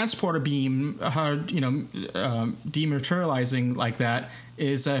transporter beam, her dematerializing like that,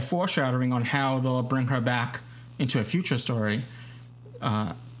 is a foreshadowing on how they'll bring her back into a future story.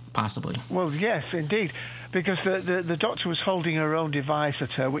 Possibly. Well, yes, indeed, because the Doctor was holding her own device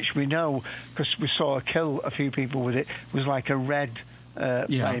at her, which we know because we saw her kill a few people with it. It was like a red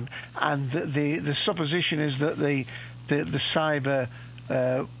flame, and the supposition is that the cyber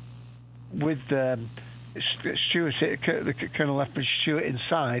with Stewart, the Colonel Lefman Stewart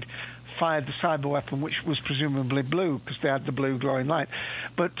inside, fired the cyber weapon, which was presumably blue because they had the blue glowing light.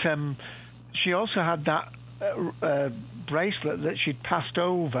 But she also had that bracelet that she'd passed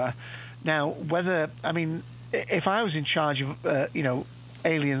over. Now, if I was in charge of,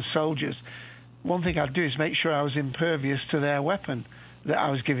 alien soldiers, one thing I'd do is make sure I was impervious to their weapon that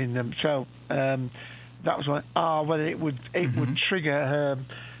I was giving them. So that was whether it would trigger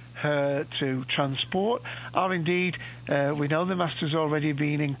her to transport, or indeed, we know the Master's already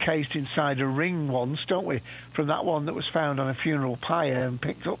been encased inside a ring once, don't we? From that one that was found on a funeral pyre and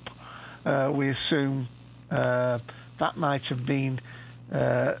picked up, we assume that might have been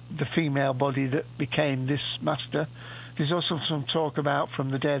the female body that became this Master. There's also some talk about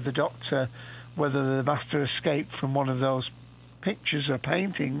from the Day of the Doctor whether the Master escaped from one of those pictures or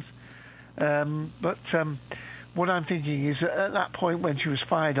paintings. But what I'm thinking is at that point when she was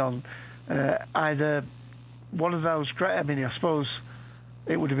fired on, either one of those, I suppose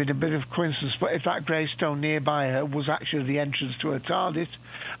it would have been a bit of coincidence. But if that gravestone nearby her was actually the entrance to her TARDIS,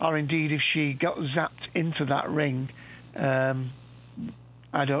 or indeed if she got zapped into that ring, I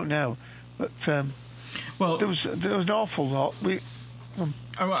don't know. But well, there was an awful lot.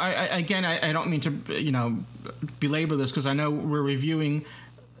 I don't mean to belabor this, because I know we're reviewing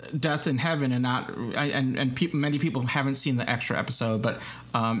Death in Heaven and not many people haven't seen the extra episode, but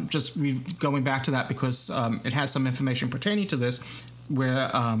just going back to that because it has some information pertaining to this, where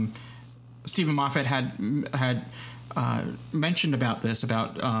Stephen Moffat had mentioned about this,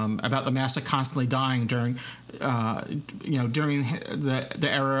 about the Master constantly dying during the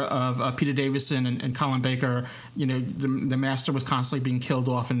era of Peter Davison and Colin Baker. The Master was constantly being killed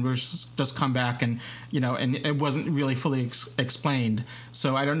off and was just come back, and it wasn't really fully explained.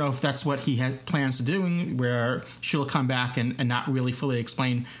 So I don't know if that's what he had plans to do, where she'll come back and not really fully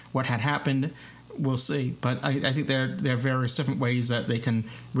explain what had happened. We'll see. But I think there are various different ways that they can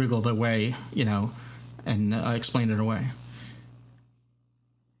wiggle their way, and explain it away.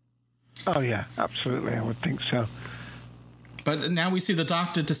 Oh, yeah, absolutely. I would think so. But now we see the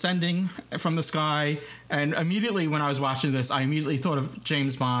Doctor descending from the sky, and immediately when I was watching this, I immediately thought of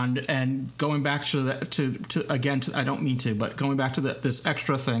James Bond, and going back to I don't mean to, but going back to this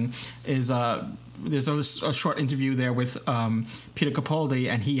extra thing is there's a short interview there with Peter Capaldi,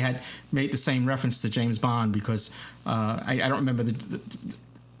 and he had made the same reference to James Bond, because I don't remember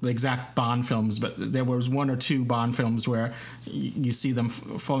the exact Bond films, but there was one or two Bond films where you see them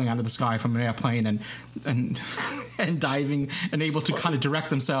falling out of the sky from an airplane and diving and able to kind of direct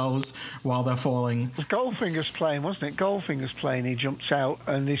themselves while they're falling. It was Goldfinger's plane, wasn't it? Goldfinger's plane. He jumps out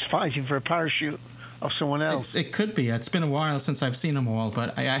and he's fighting for a parachute of someone else. It could be. It's been a while since I've seen them all,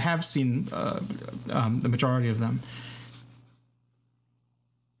 but I have seen the majority of them.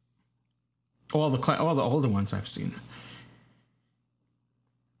 All the older ones I've seen.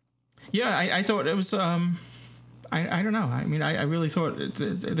 Yeah, I thought it was. I don't know. I mean, I really thought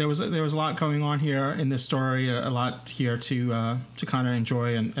there was a lot going on here in this story, a lot here to kind of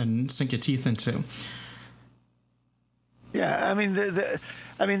enjoy and sink your teeth into. Yeah, I mean,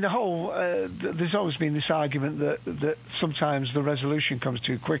 the whole. There's always been this argument that sometimes the resolution comes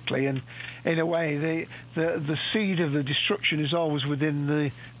too quickly, and in a way, the seed of the destruction is always within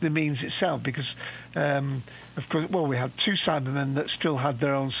the means itself, because. Of course, well, we had two Cybermen that still had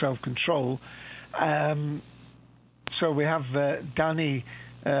their own self-control. So we have Danny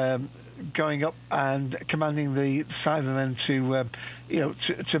going up and commanding the Cybermen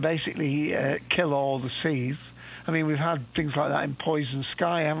to basically kill all the seeds. I mean, we've had things like that in Poison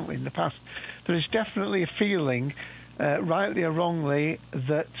Sky, haven't we, in the past? There is definitely a feeling, rightly or wrongly,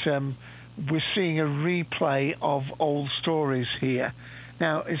 that we're seeing a replay of old stories here.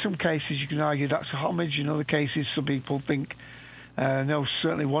 Now, in some cases, you can argue that's a homage. In other cases, some people think, no,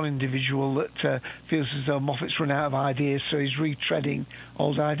 certainly one individual that feels as though Moffat's run out of ideas, so he's retreading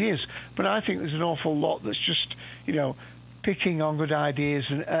old ideas. But I think there's an awful lot that's just, picking on good ideas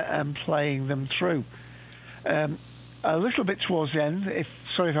and playing them through. A little bit towards the end,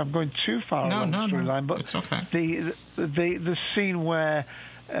 sorry if I'm going too far along the storyline, but it's okay. The scene where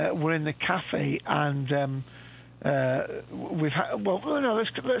we're in the cafe and... we've had,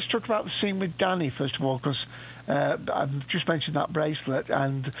 let's talk about the scene with Danny first of all, because I've just mentioned that bracelet,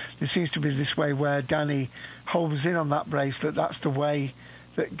 and there seems to be this way where Danny holds in on that bracelet. That's the way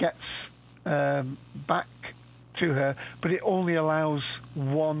that gets back to her, but it only allows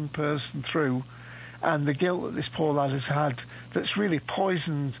one person through, and the guilt that this poor lad has had that's really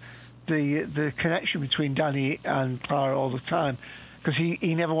poisoned the connection between Danny and Clara all the time. Because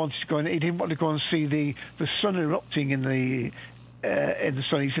he never wanted to go and he didn't want to go and see the sun erupting in the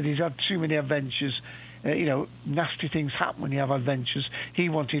sun. He said he's had too many adventures. Nasty things happen when you have adventures. He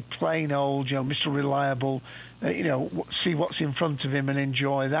wanted plain old, Mr. Reliable. See what's in front of him and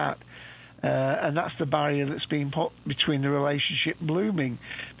enjoy that. And that's the barrier that's been put between the relationship blooming,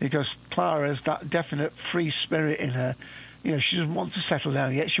 because Clara has that definite free spirit in her. She doesn't want to settle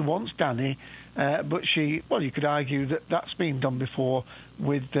down yet. She wants Danny. But you could argue that that's been done before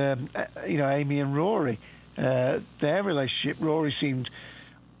with, Amy and Rory. Their relationship, Rory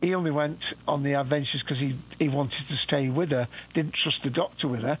he only went on the adventures because he wanted to stay with her, didn't trust the Doctor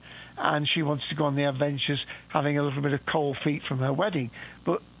with her, and she wanted to go on the adventures having a little bit of cold feet from her wedding.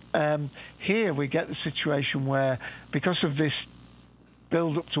 But here we get the situation where, because of this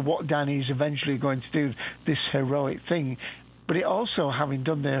build up to what Danny's eventually going to do, this heroic thing, but it also, having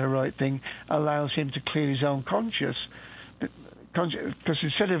done the heroic thing, allows him to clear his own conscience. Because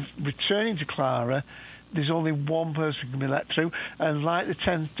instead of returning to Clara, there's only one person can be let through. And like the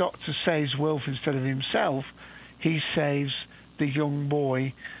 10th Doctor saves Wilf instead of himself, he saves the young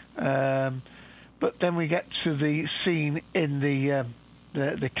boy. But then we get to the scene in the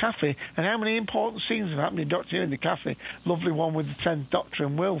cafe, and how many important scenes have happened in Doctor Who in the cafe? Lovely one with the 10th Doctor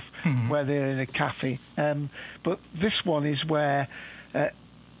and Wilf, where they're in a cafe. But this one is where they're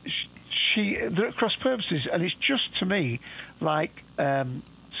at cross purposes, and it's just, to me, like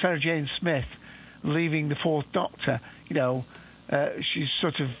Sarah Jane Smith leaving the 4th Doctor. She's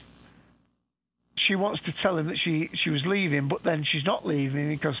sort of... She wants to tell him that she was leaving, but then she's not leaving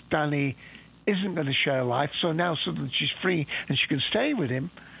because Danny isn't going to share life, so now suddenly she's free and she can stay with him.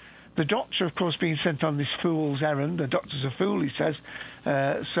 The Doctor, of course, being sent on this fool's errand. The Doctor's a fool, he says.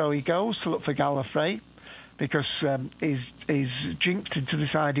 So he goes to look for Gallifrey because he's jinxed into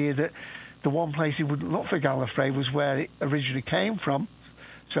this idea that the one place he wouldn't look for Gallifrey was where it originally came from.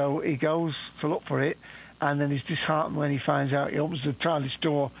 So he goes to look for it, and then he's disheartened when he finds out. He opens the TARDIS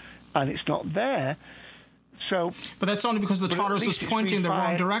door and it's not there. So, but that's only because the TARDIS was pointing the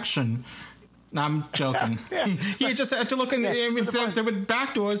wrong direction. No, I'm joking. He just had to look in. There were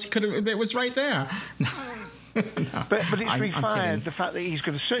back doors. It was right there. No. But it's refined the fact that he's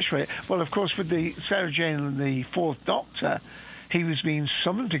going to search for it. Well, of course, with the Sarah Jane and the 4th Doctor, he was being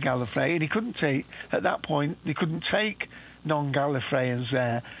summoned to Gallifrey, and he couldn't take at that point. He couldn't take non-Gallifreyans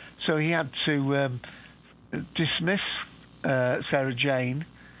there, so he had to dismiss Sarah Jane.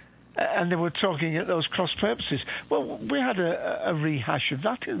 And they were talking at those cross purposes. Well, we had a rehash of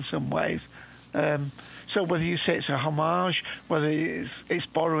that in some ways. So whether you say it's a homage, whether it's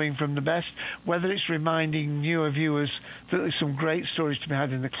borrowing from the best, whether it's reminding newer viewers that there's some great stories to be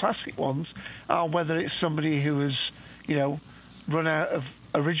had in the classic ones, or whether it's somebody who has, run out of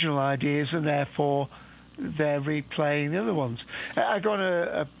original ideas and therefore they're replaying the other ones. I go on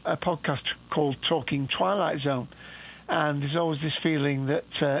a podcast called Talking Twilight Zone, and there's always this feeling that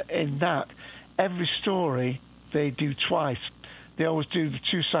in that, every story they do twice. They always do the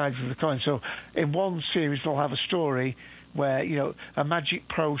two sides of the coin. So in one series, they'll have a story where, a magic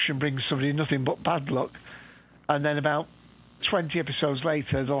potion brings somebody nothing but bad luck. And then about 20 episodes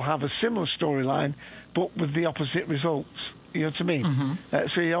later, they'll have a similar storyline, but with the opposite results. You know what I mean? Mm-hmm.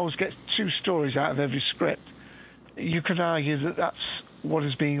 So you always get two stories out of every script. You could argue that that's what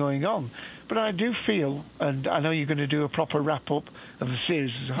has been going on. But I do feel, and I know you're going to do a proper wrap-up of the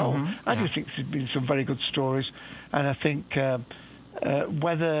series as a whole, I do think there's been some very good stories. And I think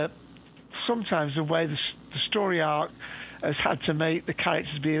whether sometimes the way the story arc has had to make the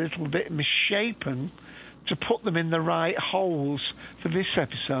characters be a little bit misshapen to put them in the right holes for this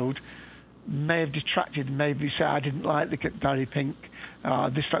episode may have detracted. Maybe say I didn't like the Gary Pink,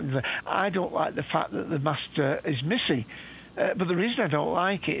 this, that, and that. I don't like the fact that the Master is missing. But the reason I don't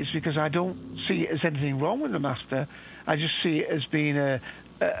like it is because I don't see it as anything wrong with the Master. I just see it as being a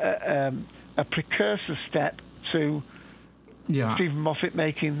precursor step to Stephen Moffat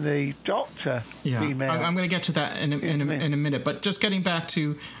making the Doctor female. I'm going to get to that in a minute. But just getting back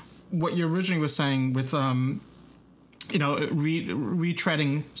to what you originally were saying with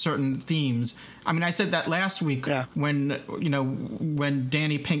retreading certain themes. I mean, I said that last week when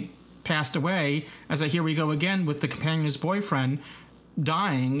Danny Pink passed away. I said, here we go again with the companion's boyfriend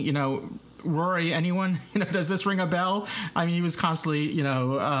dying. Rory, anyone? Does this ring a bell? I mean, he was constantly,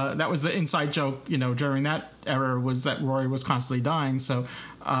 that was the inside joke, during that era, was that Rory was constantly dying. So,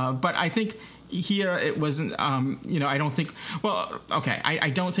 but I think here it wasn't, I don't think,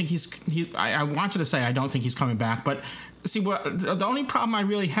 I don't think I wanted to say I don't think he's coming back, but see, the only problem I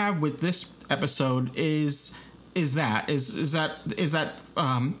really have with this episode is that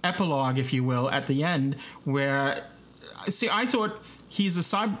epilogue, if you will, at the end, where, see, I thought he's a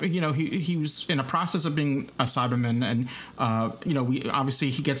cyber, he was in a process of being a Cyberman, and obviously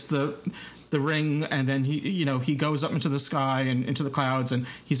he gets the ring, and then he goes up into the sky and into the clouds, and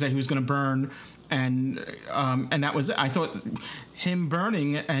he said he was going to burn, and that was it. I thought him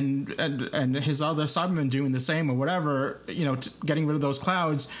burning and his other Cybermen doing the same or whatever, getting rid of those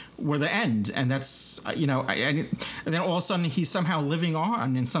clouds were the end, and that's and then all of a sudden he's somehow living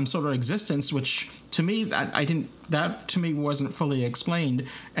on in some sort of existence, which to me that to me wasn't fully explained.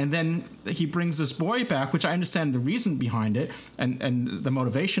 And then he brings this boy back, which I understand the reason behind it and the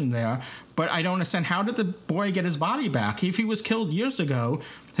motivation there, but I don't understand, how did the boy get his body back? If he was killed years ago,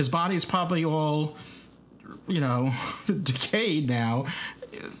 his body is probably all decayed now.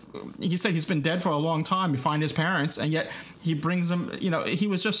 He said he's been dead for a long time. You find his parents, and yet he brings them. He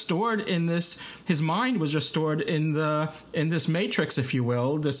was just stored in this. His mind was just stored in this matrix, if you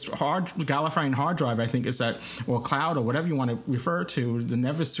will, this Gallifreyan hard drive, I think is that, or cloud, or whatever you want to refer to, the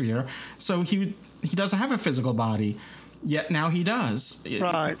Nevosphere. So he doesn't have a physical body, yet now he does.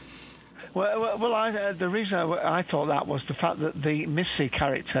 Right. Well, the reason I thought that was the fact that the Missy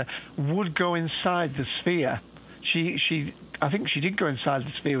character would go inside the sphere. I think she did go inside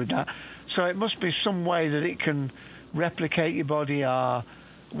the sphere with that. So it must be some way that it can replicate your body or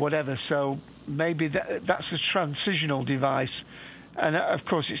whatever. So maybe that's a transitional device. And of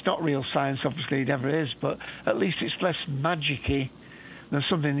course, it's not real science. Obviously, it never is. But at least it's less magic-y than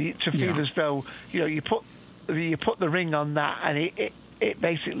something to feel as though you put the ring on that and it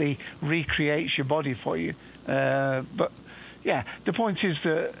basically recreates your body for you. But yeah, the point is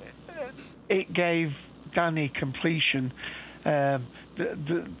that it gave Danny completion. I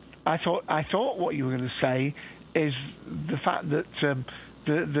thought what you were going to say is the fact that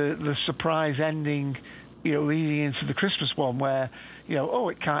the surprise ending, leading into the Christmas one, where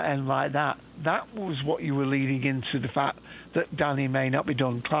it can't end like that. That was what you were leading into, the fact that Danny may not be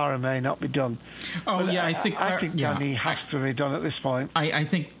done, Clara may not be done. Oh, but yeah, I think Danny has to be done at this point. I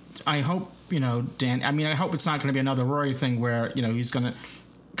hope, Dan, I hope it's not going to be another Rory thing where, he's going to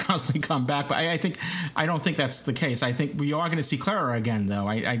constantly come back, but I don't think that's the case. I think we are going to see Clara again, though.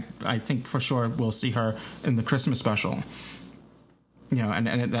 I think for sure we'll see her in the Christmas special.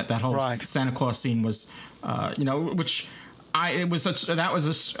 And that whole Santa Claus scene was, which that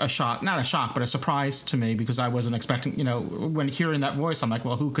was a shock, not a shock, but a surprise to me, because I wasn't expecting, when hearing that voice, I'm like,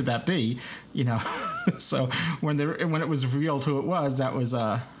 well, who could that be? So when it was revealed who it was, that was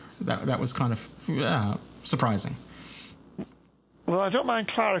kind of surprising. Well, I don't mind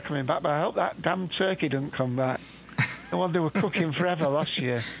Clara coming back, but I hope that damn turkey doesn't come back. The one they were cooking forever last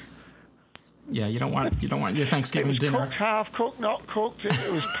year. Yeah, you don't want your Thanksgiving dinner. Cooked, half cooked, not cooked.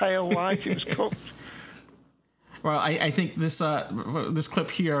 It was pale white. It was cooked. Well, I think this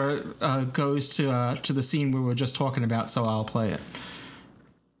clip here goes to the scene we were just talking about, so I'll play it.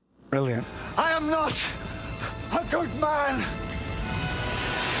 Brilliant. I am not a good man.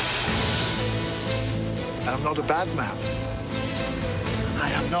 I'm not a bad man. I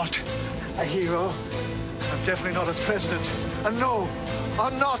am not a hero. I'm definitely not a president. And no,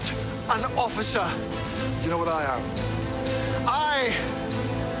 I'm not an officer. You know what I am? I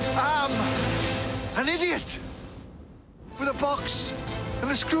am an idiot with a box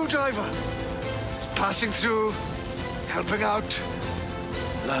and a screwdriver. Just passing through, helping out,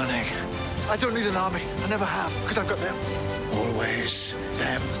 learning. I don't need an army. I never have, because I've got them. Always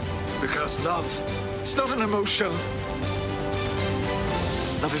them. Because love, it's not an emotion.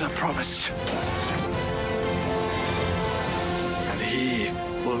 Love is a promise. And he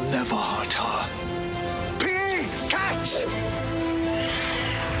will never hurt her. Catch!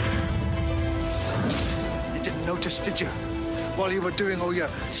 You didn't notice, did you? While you were doing all your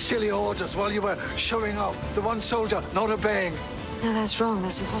silly orders, while you were showing off, the one soldier not obeying. No, that's wrong.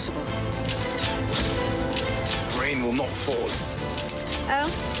 That's impossible. Rain will not fall. Oh?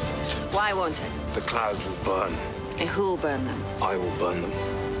 Why won't it? The clouds will burn. And who'll burn them? I will burn them.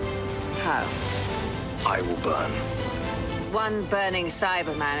 How? I will burn. One burning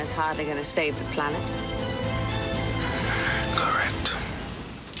Cyberman is hardly going to save the planet. Correct.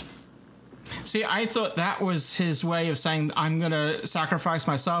 See, I thought that was his way of saying, I'm going to sacrifice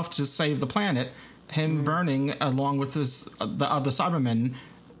myself to save the planet. Him burning along with the other Cybermen,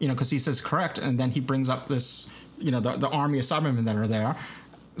 because he says correct, and then he brings up this, the army of Cybermen that are there.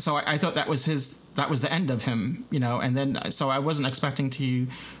 So I thought that was the end of him, and then so I wasn't expecting to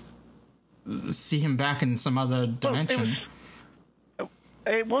see him back in some other dimension. Well,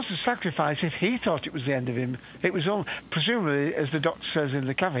 it was a sacrifice if he thought it was the end of him. It was all, presumably, as the doctor says in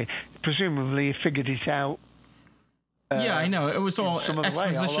the cafe, presumably he figured it out. Yeah, I know. It was all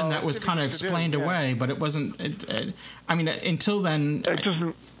exposition that was kind of explained away, but it wasn't. Until then,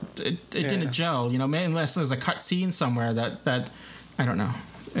 it didn't gel. Unless there's a cut scene somewhere that I don't know.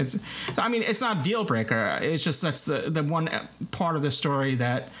 It's not a deal breaker. It's just that's the one part of the story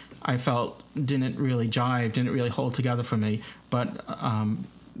that I felt didn't really jive, didn't really hold together for me. But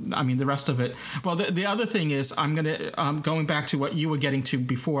the rest of it. Well, the other thing is, I'm going back to what you were getting to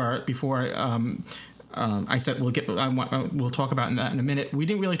before. I said we'll talk about that in a minute. We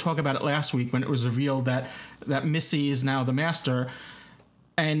didn't really talk about it last week when it was revealed that Missy is now the Master.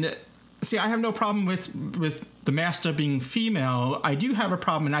 And see, I have no problem with the Master being female. I do have a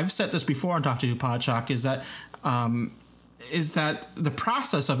problem, and I've said this before on Doctor Who Podshock, is that the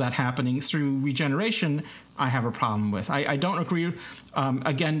process of that happening through regeneration, I have a problem with. I don't agree.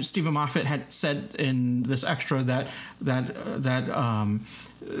 Again, Stephen Moffat had said in this extra that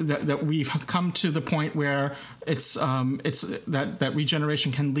we've come to the point where it's that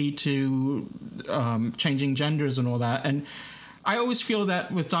regeneration can lead to changing genders and all that. And I always feel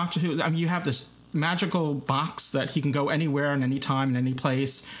that with Doctor Who, you have this magical box that he can go anywhere and any time and any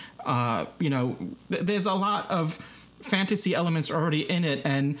place. There's a lot of fantasy elements already in it,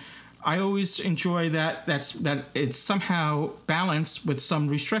 and I always enjoy that it's somehow balanced with some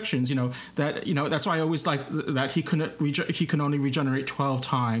restrictions. That's why I always liked that he can only regenerate 12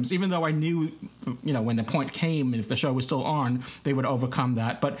 times, even though I knew, when the point came, if the show was still on, they would overcome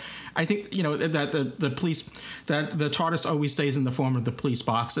that. But I think that the TARDIS always stays in the form of the police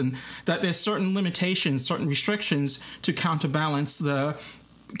box, and that there's certain limitations, certain restrictions to counterbalance the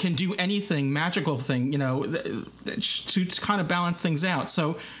can do anything magical thing, to kind of balance things out.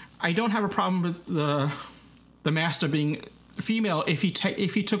 So I don't have a problem with the master being female if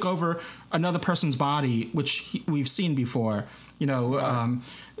he took over another person's body, which we've seen before. Right.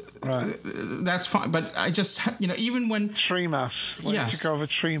 That's fine. But I just, even when Tremas, yes, took over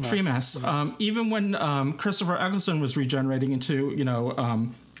Tremas. Even when Christopher Eccleston was regenerating into the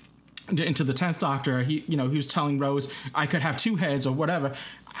 10th Doctor, he was telling Rose, I could have two heads or whatever.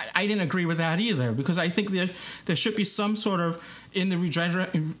 I didn't agree with that either, because I think there should be some sort of in the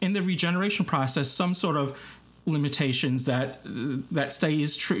regeneration process, some sort of limitations that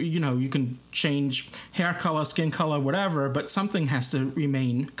stays true. You can change hair color, skin color, whatever, but something has to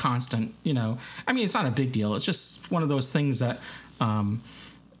remain constant. I mean, it's not a big deal. It's just one of those things that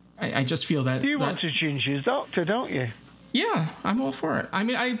I just feel that you want to change his Doctor, don't you? Yeah, I'm all for it. I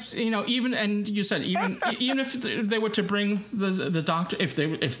mean, even if they were to bring the Doctor, if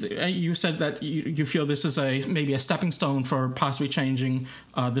you said that you feel this is maybe a stepping stone for possibly changing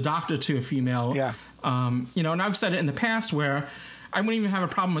the Doctor to a female. Yeah. And I've said it in the past where I wouldn't even have a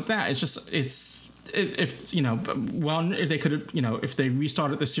problem with that. It's just if they could, if they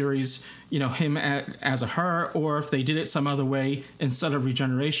restarted the series, him as a her, or if they did it some other way instead of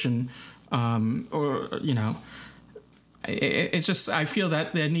regeneration, It's just, I feel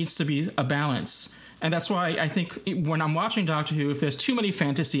that there needs to be a balance. And that's why I think when I'm watching Doctor Who, if there's too many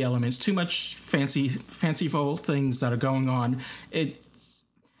fantasy elements, too much fanciful things that are going on,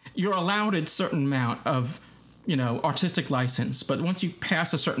 you're allowed a certain amount of, artistic license. But once you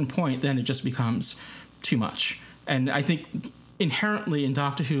pass a certain point, then it just becomes too much. And I think inherently in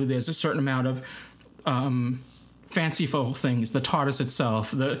Doctor Who, there's a certain amount of fanciful things, the TARDIS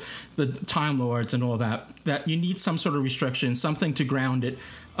itself, the Time Lords and all that you need some sort of restriction, something to ground it,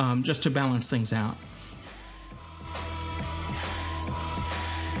 just to balance things out.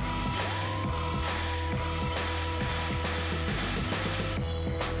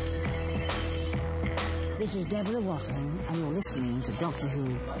 This is Deborah Watling, and you're listening to Doctor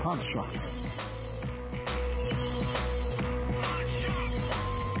Who Podshock.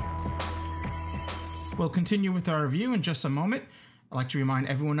 We'll continue with our review in just a moment. I'd like to remind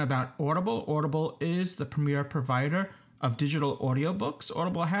everyone about Audible. Audible is the premier provider of digital audiobooks.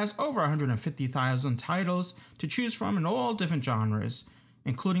 Audible has over 150,000 titles to choose from in all different genres,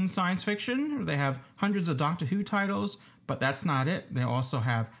 including science fiction. They have hundreds of Doctor Who titles, but that's not it. They also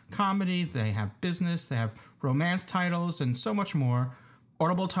have comedy, they have business, they have romance titles, and so much more.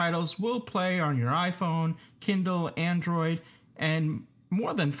 Audible titles will play on your iPhone, Kindle, Android, and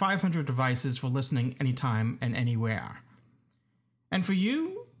more than 500 devices for listening anytime and anywhere. And for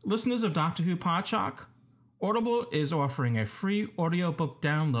you, listeners of Doctor Who Podshock, Audible is offering a free audiobook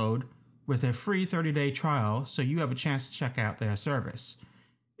download with a free 30-day trial, so you have a chance to check out their service.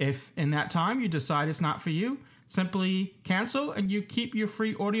 If in that time you decide it's not for you, simply cancel and you keep your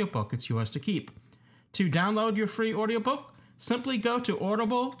free audiobook. It's yours to keep. To download your free audiobook, simply go to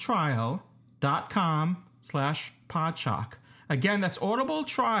audibletrial.com/Podshock. Again, that's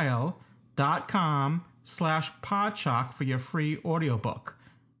audibletrial.com/Podshock for your free audiobook.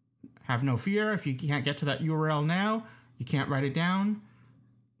 Have no fear. If you can't get to that URL now, you can't write it down,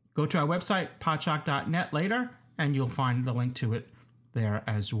 go to our website, podshock.net, later, and you'll find the link to it there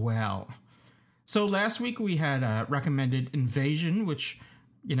as well. So last week we had recommended Invasion, which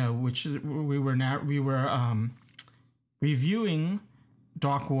we were reviewing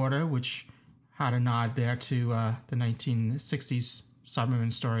Darkwater, which had a nod there to the 1960s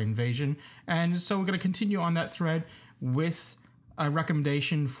Cyberman story Invasion. And so we're going to continue on that thread with a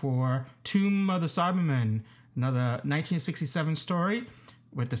recommendation for Tomb of the Cybermen, another 1967 story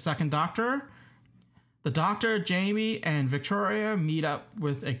with the Second Doctor. The Doctor, Jamie, and Victoria meet up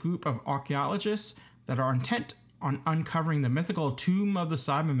with a group of archaeologists that are intent on uncovering the mythical Tomb of the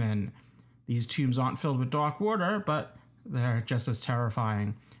Cybermen. These tombs aren't filled with dark water, but they're just as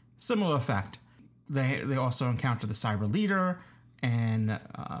terrifying. Similar effect. They also encounter the Cyber Leader and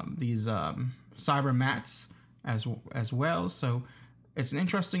these Cyber Mats as well. So it's an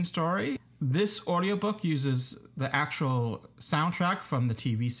interesting story. This audiobook uses the actual soundtrack from the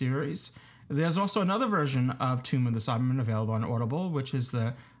TV series. There's also another version of Tomb of the Cybermen available on Audible, which is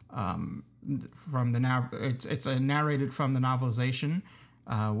it's narrated from the novelization,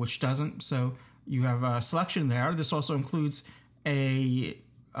 which doesn't. So you have a selection there. This also includes a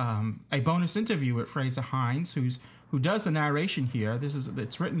bonus interview with Fraser Hines, who does the narration here.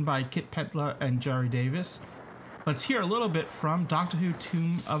 It's written by Kit Petler and Jerry Davis. Let's hear a little bit from Doctor Who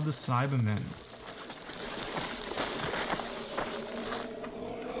Tomb of the Cybermen.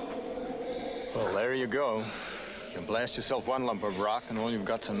 Well, there you go. You can blast yourself one lump of rock and all you've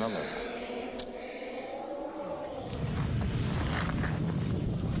got's another.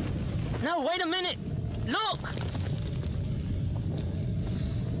 No, wait a minute! Look!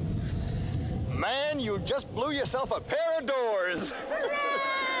 Man, you just blew yourself a pair of doors.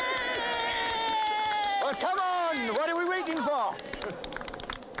 Well, come on! What are we waiting for?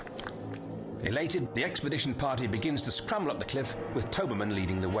 Elated, the expedition party begins to scramble up the cliff with Toberman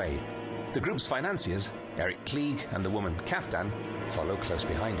leading the way. The group's financiers, Eric Klieg and the woman Kaftan, follow close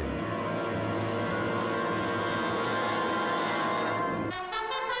behind him.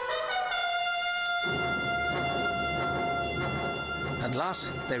 At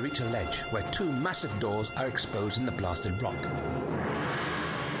last, they reach a ledge where two massive doors are exposed in the blasted rock.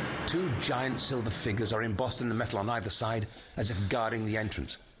 Two giant silver figures are embossed in the metal on either side, as if guarding the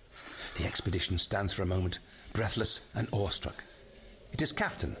entrance. The expedition stands for a moment, breathless and awestruck. It is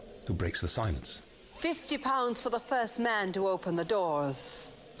Kaftan who breaks the silence. £50 for the first man to open the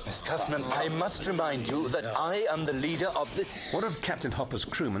doors. Miss Kaufman, I must remind you that I am the leader of the... One of Captain Hopper's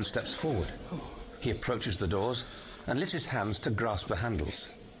crewmen steps forward. He approaches the doors and lifts his hands to grasp the handles.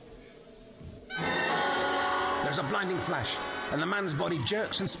 There's a blinding flash, and the man's body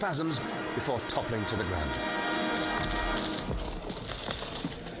jerks and spasms before toppling to the ground.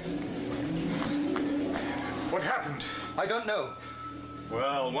 What happened? I don't know.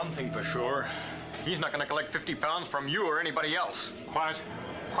 Well, one thing for sure. He's not going to collect £50 from you or anybody else. Quiet.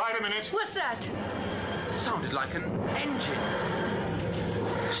 Quiet a minute. What's that? Sounded like an engine.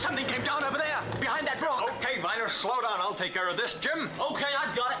 Something came down over there, behind that rock. Okay, Viner, slow down. I'll take care of this. Jim? Okay,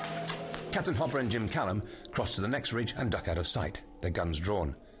 I've got it. Captain Hopper and Jim Callum cross to the next ridge and duck out of sight, their guns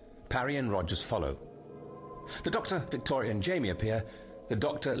drawn. Parry and Rogers follow. The Doctor, Victoria and Jamie appear, the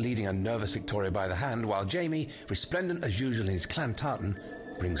Doctor leading a nervous Victoria by the hand, while Jamie, resplendent as usual in his clan tartan,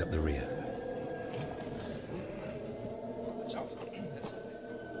 brings up the rear.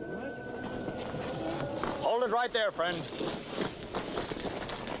 Hold it right there, friend.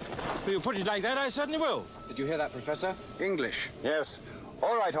 If you put it like that, I certainly will. Did you hear that, Professor? English. Yes.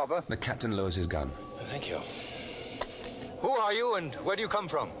 All right, Hopper. The captain lowers his gun. Thank you. Who are you and where do you come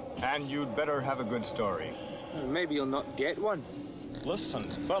from? And you'd better have a good story. Maybe you'll not get one. Listen,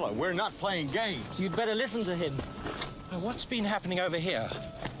 fella, we're not playing games. You'd better listen to him. What's been happening over here?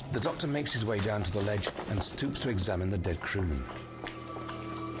 The Doctor makes his way down to the ledge and stoops to examine the dead crewman.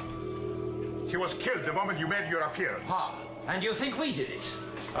 He was killed the moment you made your appearance. Ah, and you think we did it?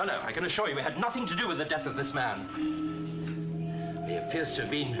 Oh, no, I can assure you we had nothing to do with the death of this man. He appears to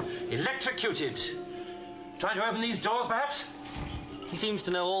have been electrocuted. Trying to open these doors, perhaps? He seems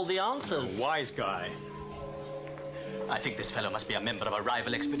to know all the answers. Wise guy. I think this fellow must be a member of a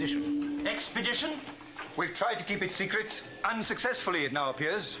rival expedition. Expedition? We've tried to keep it secret. Unsuccessfully, it now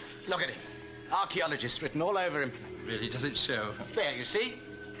appears. Look at him. Archaeologists written all over him. Really doesn't show. There, you see?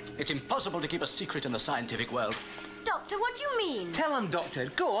 It's impossible to keep a secret in the scientific world. Doctor, what do you mean? Tell them, Doctor.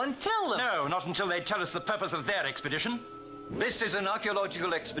 Go on, tell them. No, not until they tell us the purpose of their expedition. This is an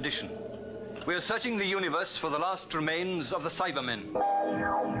archaeological expedition. We're searching the universe for the last remains of the Cybermen.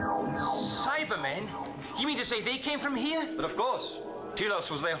 Cybermen? You mean to say they came from here? But of course.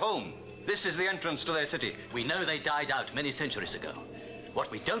 Telos was their home. This is the entrance to their city. We know they died out many centuries ago. What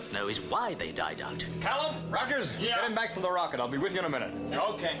we don't know is why they died out. Callum, Rogers, get him back to the rocket. I'll be with you in a minute.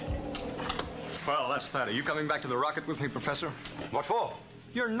 Okay. Well, that's that. Are you coming back to the rocket with me, Professor? What for?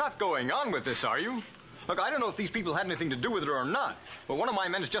 You're not going on with this, are you? Look, I don't know if these people had anything to do with it or not, but one of my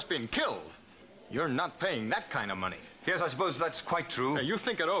men has just been killed. You're not paying that kind of money. Yes, I suppose that's quite true. Now, you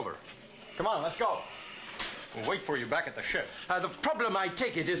think it over. Come on, let's go. We'll wait for you back at the ship. The problem, I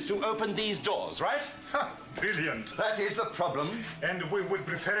take it, is to open these doors, right? Ha! Brilliant. That is the problem. And we would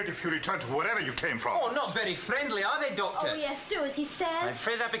prefer it if you returned to wherever you came from. Oh, not very friendly, are they, Doctor? Oh, yes, do as he says. I'm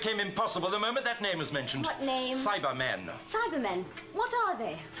afraid that became impossible the moment that name was mentioned. What name? Cybermen. Cybermen. What are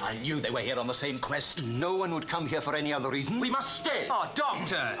they? I knew they were here on the same quest. No one would come here for any other reason. We must stay. Oh,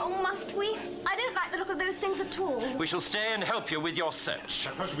 Doctor. Oh, must we? I don't like the look of those things at all. We shall stay and help you with your search.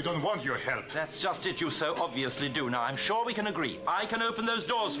 Suppose we don't want your help. That's just it. You so obviously obviously do. Now, I'm sure we can agree. I can open those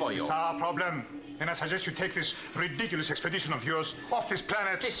doors for you. It's our problem. And I suggest you take this ridiculous expedition of yours off this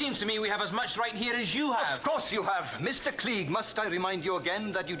planet. It seems to me we have as much right here as you have. Of course you have. Mr. Klieg, must I remind you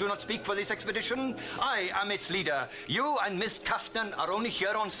again that you do not speak for this expedition? I am its leader. You and Miss Kaftan are only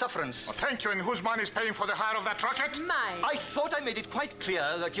here on sufferance. Oh, thank you. And whose money is paying for the hire of that rocket? Mine. I thought I made it quite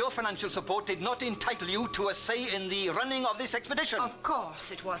clear that your financial support did not entitle you to a say in the running of this expedition. Of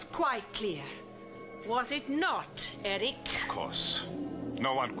course, it was quite clear. Was it not, Eric? Of course.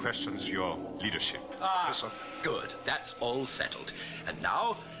 No one questions your leadership. Yes, sir. Good. That's all settled. And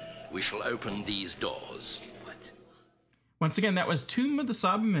now we shall open these doors. Once again, that was Tomb of the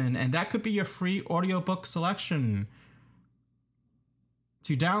Cybermen, and that could be your free audiobook selection.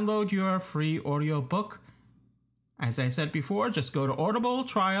 To download your free audiobook, as I said before, just go to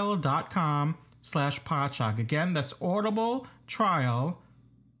audibletrial.com/Podshock. Again, that's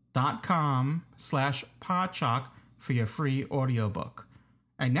audibletrial.com/Podshock for your free audiobook.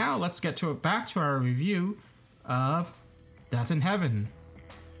 And now let's get back to our review of Death in Heaven.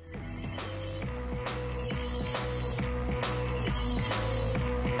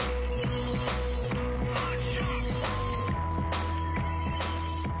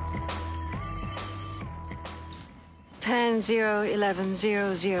 Pan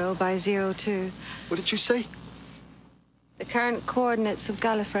 01100 by 02. What did you say? The current coordinates of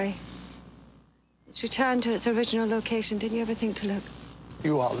Gallifrey. It's returned to its original location. Didn't you ever think to look?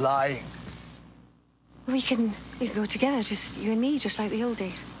 You are lying. We can go together, just you and me, just like the old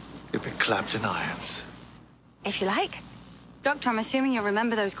days. You've been clapped in irons. If you like. Doctor, I'm assuming you'll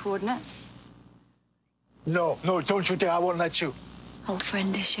remember those coordinates. No, don't you dare. I won't let you. Old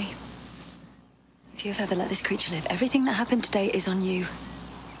friend, is she? If you've ever let this creature live, everything that happened today is on you.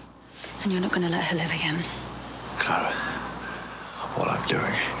 And you're not going to let her live again. Clara, all I'm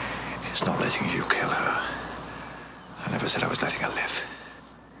doing is not letting you kill her. I never said I was letting her live.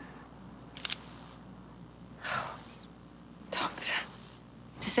 Doctor.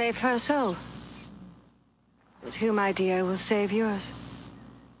 To save her soul. But who, my dear, will save yours?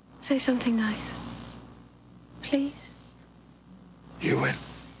 Say something nice. Please. You win.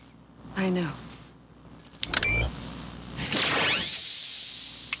 I know.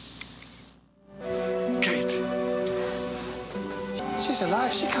 Kate. She's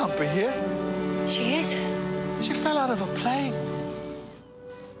alive. She can't be here. She is. She fell out of a plane.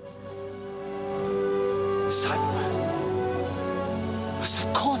 Cyberman must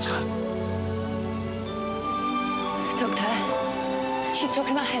have caught her. Doctor, she's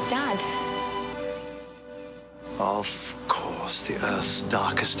talking about her dad. Of course, the Earth's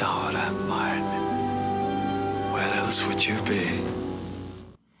darkest hour and mine. Where else would you be?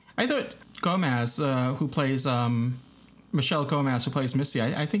 I thought Gomez, who plays Michelle Gomez, who plays Missy,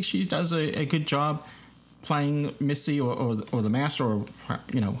 I think she does a good job playing Missy or the Master, or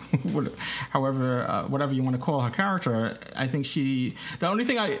however whatever you want to call her character. I think the only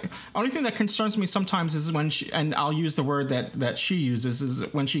thing that concerns me sometimes is when she, and I'll use the word that she uses, is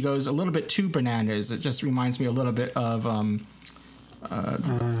when she goes a little bit too bananas. It just reminds me a little bit of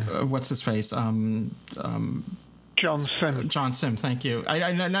what's his face, John Sim. John Sim, thank you.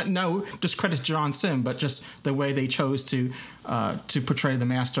 I no discredit John Sim, but just the way they chose to portray the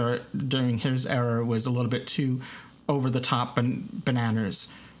Master during his era was a little bit too over the top and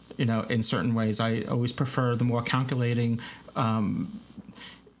bananas. In certain ways, I always prefer the more calculating,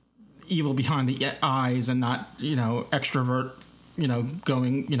 evil behind the eyes, and not extrovert,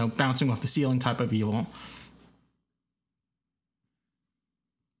 going bouncing off the ceiling type of evil.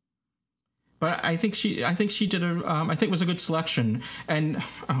 But I think she did I think it was a good selection. And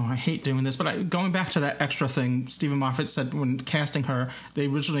I hate doing this, but going back to that extra thing, Stephen Moffat said when casting her, they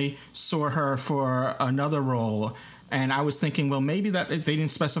originally saw her for another role, and I was thinking, well, maybe that they didn't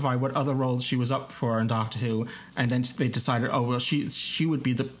specify what other roles she was up for in Doctor Who, and then they decided, oh well, she would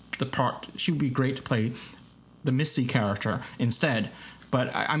be the part, she would be great to play the Missy character instead. But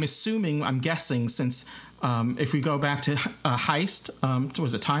I'm guessing, since if we go back to Heist,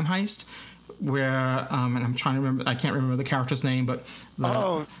 was it Time Heist? Where and I'm trying to remember, I can't remember the character's name, but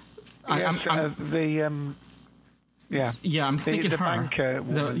I'm thinking the her. Banker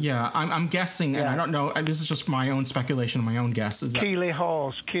woman. I'm guessing, and I don't know. This is just my own speculation, my own guess. Is that Keely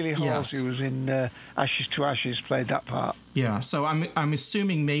Hawes, yes. who was in Ashes to Ashes, played that part. Yeah, so I'm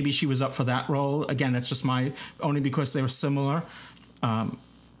assuming maybe she was up for that role. Again, that's just only because they were similar. I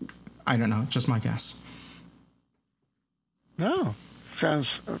don't know, just my guess. No, sounds.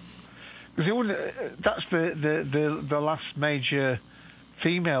 That's the last major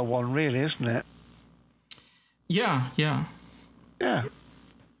female one, really, isn't it? Yeah.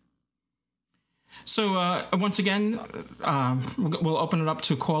 So once again, we'll open it up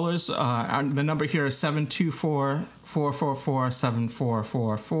to callers. The number here is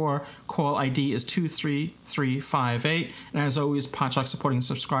 724-444-7444. Call ID is 23358. And as always, Podshock supporting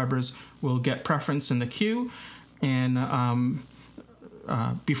subscribers will get preference in the queue. And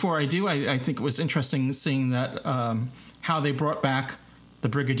before I do, I think it was interesting seeing that how they brought back the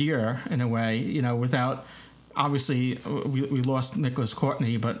Brigadier in a way, you know, without... Obviously, we lost Nicholas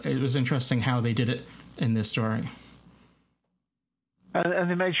Courtney, but it was interesting how they did it in this story. And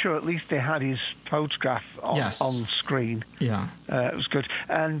they made sure at least they had his photograph on screen. Yeah. It was good.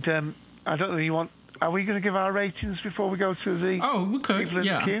 And I don't know if you want... Are we going to give our ratings before we go to the... Oh, we could, people in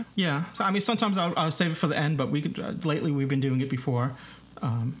the queue? Yeah. So, I mean, sometimes I'll save it for the end, but we could. Lately, we've been doing it before.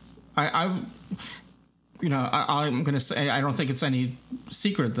 You know, I'm going to say I don't think it's any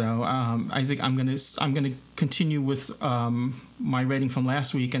secret, though. I think I'm going to continue with my rating from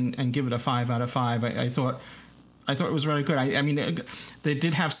last week and give it a 5 out of 5. I thought it was very good. I mean, they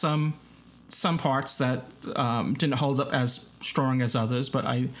did have some parts that didn't hold up as strong as others, but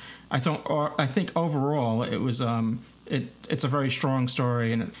I think overall it was it's a very strong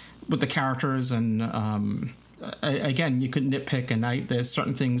story, and with the characters and. Again, you could nitpick, and there's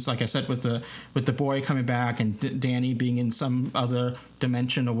certain things, like I said, with the boy coming back and Danny being in some other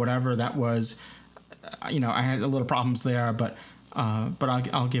dimension or whatever that was, you know, I had a little problems there, but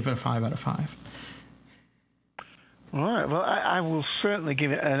I'll give it a 5 out of 5. All right. Well, I will certainly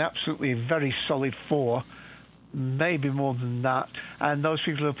give it an absolutely very solid 4, maybe more than that. And those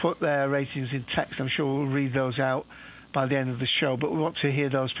people who put their ratings in text, I'm sure we'll read those out by the end of the show, but we want to hear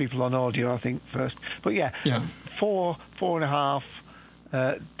those people on audio, I think, first. But yeah. 4.5,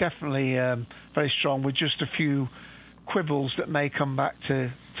 definitely very strong, with just a few quibbles that may come back to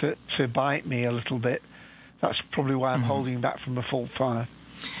bite me a little bit. That's probably why I'm holding back from a full 5.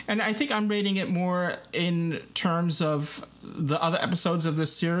 And I think I'm rating it more in terms of the other episodes of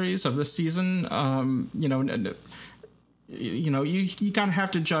this series, of this season. You know, you kind of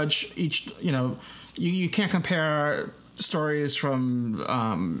have to judge each. You know, you can't compare stories from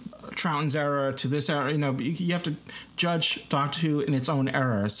Troughton's era to this era. You know, you have to judge Doctor Who in its own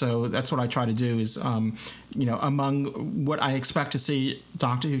era. So that's what I try to do is, you know, among what I expect to see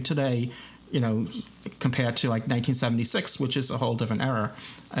Doctor Who today, you know, compared to like 1976, which is a whole different era,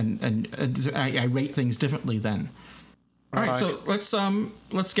 and I rate things differently then. All right, so let's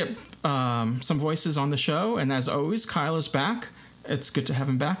get some voices on the show, and as always, Kyle is back. It's good to have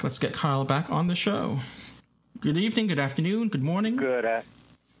him back. Let's get Kyle back on the show. Good evening, good afternoon, good morning. Good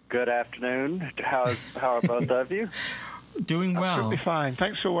afternoon. How are both of you? Doing well. Absolutely fine.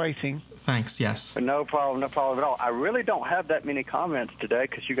 Thanks for waiting. Thanks, yes. No problem at all. I really don't have that many comments today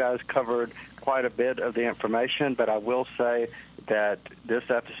because you guys covered quite a bit of the information, but I will say that this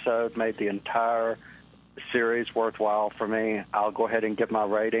episode made the entire series worthwhile for me. I'll go ahead and give my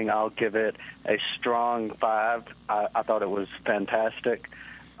rating. I'll give it a strong 5. I thought it was fantastic.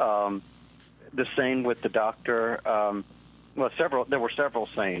 The scene with the Doctor, there were several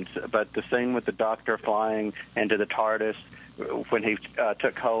scenes, but the scene with the Doctor flying into the TARDIS when he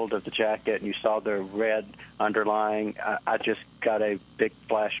took hold of the jacket and you saw the red underlying, I just got a big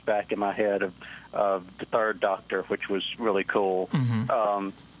flashback in my head of the third Doctor, which was really cool.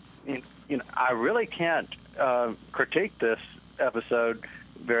 Mm-hmm. You know, I really can't critique this episode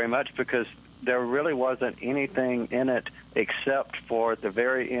very much because there really wasn't anything in it except for the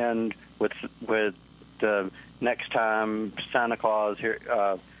very end with the next time Santa Claus here.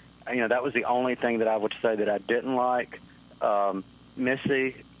 You know, that was the only thing that I would say that I didn't like.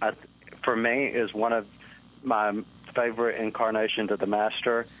 Missy, for me, is one of my favorite incarnations of the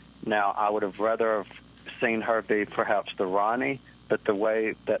Master. Now, I would have rather have seen her be perhaps the Ronnie, but the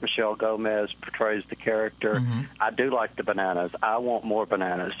way that Michelle Gomez portrays the character, I do like the bananas. I want more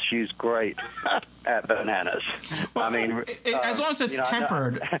bananas. She's great at bananas. Well, I mean, as long as it's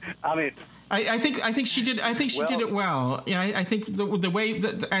tempered. I mean, I think she did. I think she did it well. Yeah, I think the way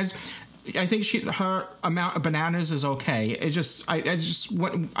that I think her amount of bananas is okay. I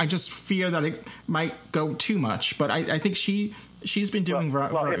just fear that it might go too much. But I think she's been doing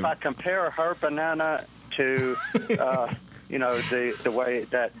very. Well, if I compare her banana to you know, the way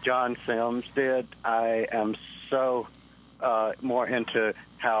that John Sims did, I am so more into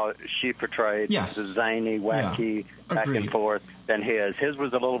how she portrayed the zany, wacky, back and forth than his. His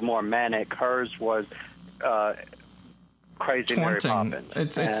was a little more manic. Hers was crazy Mary Poppins.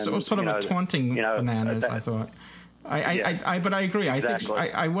 It's sort of a taunting bananas, I thought. But I agree. Exactly. I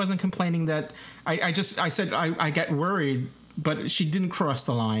think I wasn't complaining that. I said I get worried, but she didn't cross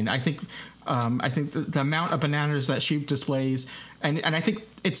the line. I think the amount of bananas that she displays, and I think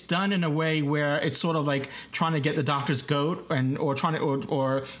it's done in a way where it's sort of like trying to get the Doctor's goat,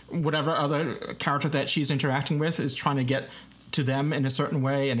 or whatever other character that she's interacting with is trying to get to them in a certain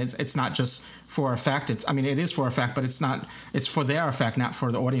way, and it's not just for effect. It is for effect, but it's not. It's for their effect, not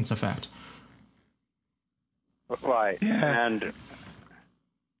for the audience effect. Right. Yeah. And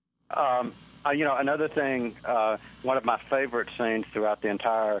another thing, one of my favorite scenes throughout the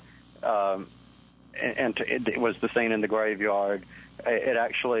entire, it was the scene in the graveyard. It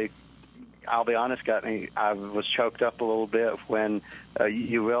actually, I'll be honest, got me. I was choked up a little bit when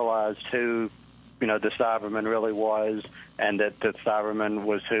you realized who, the Cyberman really was, and that the Cyberman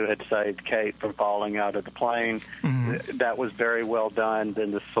was who had saved Kate from falling out of the plane. Mm-hmm. That was very well done.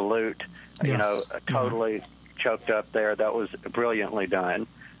 Then the salute, yes. Totally choked up there. That was brilliantly done.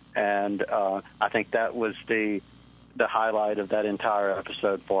 And I think that was the highlight of that entire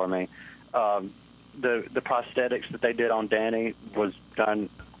episode for me. The prosthetics that they did on Danny was done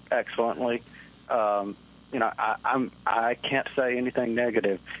excellently. I can't say anything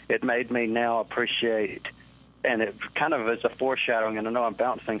negative. It made me now appreciate, and it kind of is a foreshadowing, and I know I'm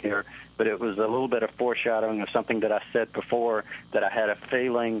bouncing here, but it was a little bit of foreshadowing of something that I said before, that I had a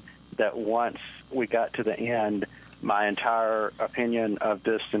feeling that once we got to the end, my entire opinion of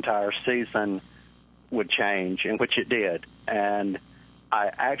this entire season would change, in which it did. And I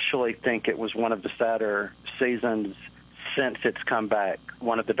actually think it was one of the sadder seasons since it's come back,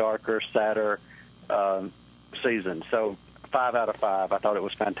 one of the darker, sadder seasons. So 5 out of 5. I thought it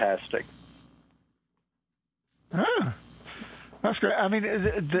was fantastic. Ah, that's great. I mean,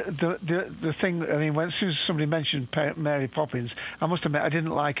 the thing. I mean, as soon as somebody mentioned Mary Poppins, I must admit I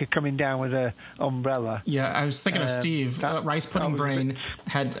didn't like her coming down with her umbrella. Yeah, I was thinking of Steve. Rice Pudding Brain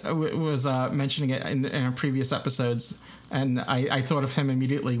was mentioning it in our previous episodes, and I thought of him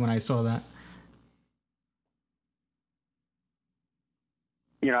immediately when I saw that.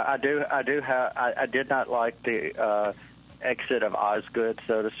 I did not like the exit of Osgood,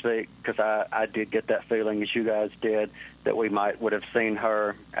 so to speak, because I did get that feeling, as you guys did, that we would have seen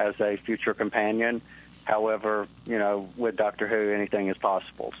her as a future companion. However, with Doctor Who, anything is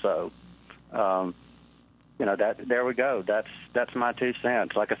possible. So, there we go. That's my 2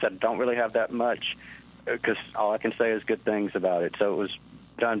 cents. Like I said, don't really have that much, because all I can say is good things about it. So it was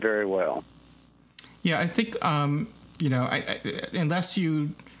done very well. Yeah, I think unless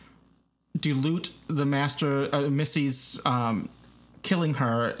you dilute the Master, Missy's killing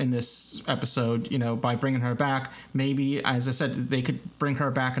her in this episode, by bringing her back, maybe, as I said, they could bring her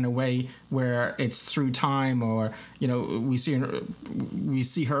back in a way where it's through time, or we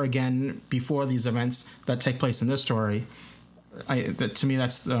see her again before these events that take place in this story. To me,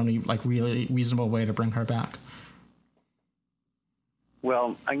 that's the only really reasonable way to bring her back.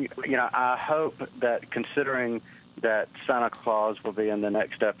 Well, I hope that, considering that Santa Claus will be in the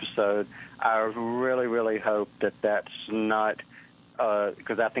next episode, I really, really hope that that's not,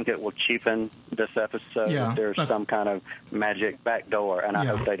 because I think it will cheapen this episode. Yeah, if there's some kind of magic backdoor, and I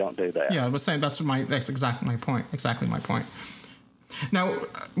hope they don't do that. Yeah, I was saying that's exactly my point. Exactly my point. Now,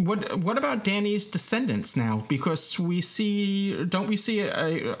 what about Danny's descendants now? Because don't we see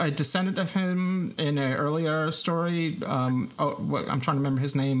a descendant of him in an earlier story? I'm trying to remember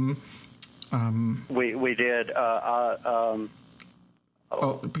his name. We did.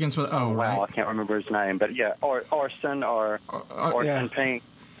 It begins with O. Wow, right? I can't remember his name, but yeah, Orson Orson Pink.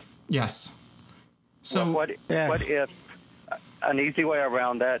 Yes. So what if an easy way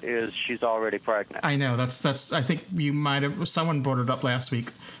around that is she's already pregnant? I know that's. I think you might have. Someone brought it up last week,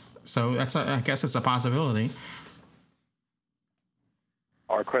 so I guess it's a possibility.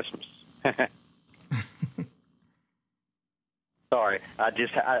 Or Christmas. Sorry, I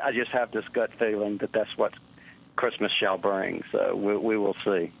just have this gut feeling that that's what Christmas shall bring. So we will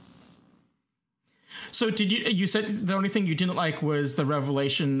see. So you said the only thing you didn't like was the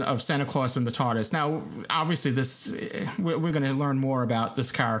revelation of Santa Claus in the TARDIS. Now, obviously, we're going to learn more about this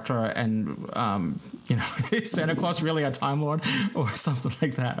character, and is Santa Claus really a Time Lord or something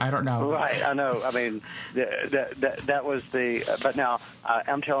like that? I don't know. Right, I know. I mean, that was the. But now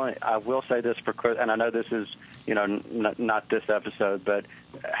I'm telling. I will say this for Chris, and I know this is not this episode, but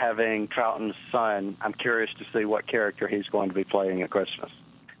having Troughton's son, I'm curious to see what character he's going to be playing at Christmas.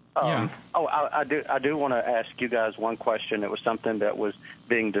 Yeah. I do want to ask you guys one question. It was something that was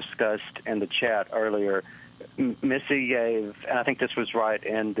being discussed in the chat earlier. Missy gave, and I think this was right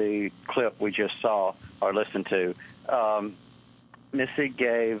in the clip we just saw or listened to, Missy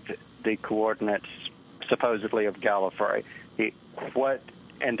gave the coordinates supposedly of Gallifrey.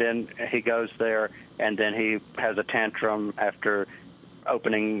 And then he goes there, and then he has a tantrum after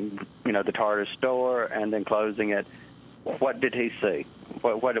opening, the TARDIS door and then closing it. What did he see?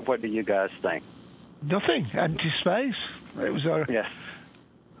 What do you guys think? Nothing. Empty space. It was Yes.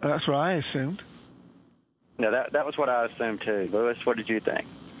 That's what I assumed. No, that was what I assumed too. Lewis, what did you think?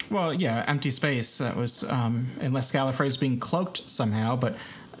 Well, yeah, empty space. That was unless Gallifrey's being cloaked somehow, but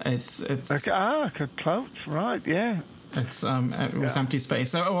it's cloaked, right? Yeah. It was empty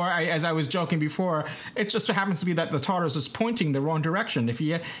space. As I was joking before, it just happens to be that the TARDIS was pointing the wrong direction. If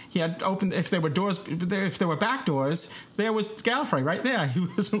he had opened, if there were back doors, there was Gallifrey right there. He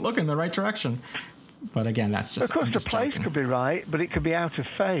wasn't looking the right direction. But again, that's just. Of course, the place could be right, but it could be out of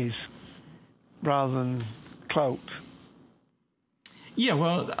phase rather than cloaked. Yeah,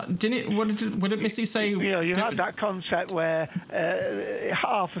 well, what did Missy say? You had that concept where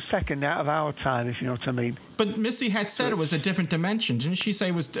half a second out of our time, if you know what I mean. But Missy had said it was a different dimension. Didn't she say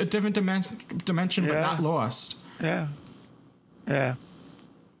it was a different dimension but not lost? Yeah. Yeah.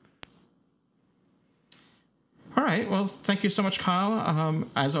 All right. Well, thank you so much, Kyle.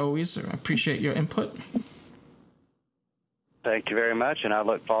 As always, I appreciate your input. Thank you very much, and I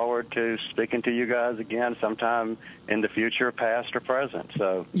look forward to speaking to you guys again sometime in the future, past or present.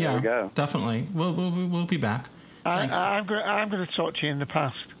 So there we go. Definitely. We'll be back. I'm going to talk to you in the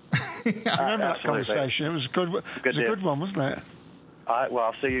past. I remember that conversation. It was a good one, wasn't it? Well,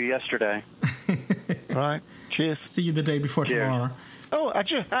 I'll see you yesterday. Right. Cheers. See you the day before tomorrow. Oh, I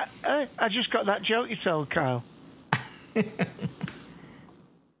just got that joke you told, Kyle.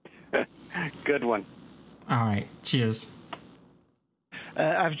 Good one. All right. Cheers.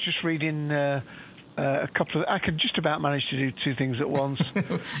 I was just reading a couple of. I can just about manage to do two things at once.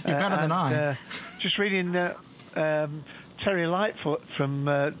 You're better than I. Just reading Terry Lightfoot from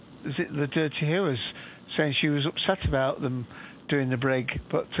the Dirty Heroes, saying she was upset about them doing the brig,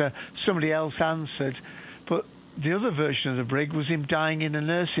 but somebody else answered. But the other version of the brig was him dying in a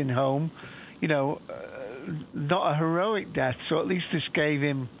nursing home. Not a heroic death. So at least this gave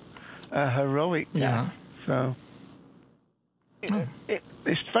him a heroic death. So.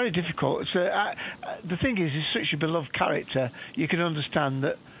 It's very difficult. The thing is, he's such a beloved character. You can understand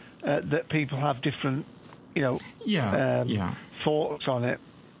that people have different, thoughts on it.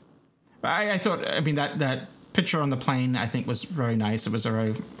 I thought. I mean, that picture on the plane, I think, was very nice. It was a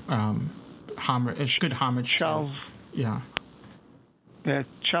very good homage. Charles. Yeah,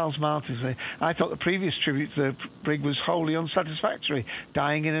 Charles Martin's. I thought the previous tribute to the brig was wholly unsatisfactory,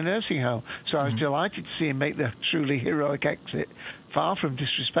 dying in a nursing home. So I was delighted to see him make the truly heroic exit. Far from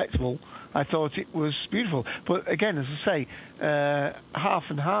disrespectful. I thought it was beautiful. But again, as I say, half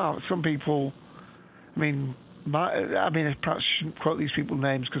and half. Some people, I perhaps shouldn't quote these people's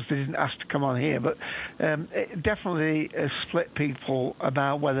names because they didn't ask to come on here, but it definitely split people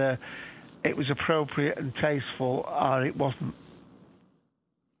about whether it was appropriate and tasteful or it wasn't.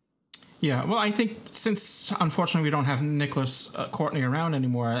 Yeah, well, I think since, unfortunately, we don't have Nicholas Courtney around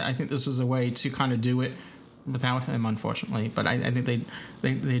anymore, I think this was a way to kind of do it without him, unfortunately. But I think they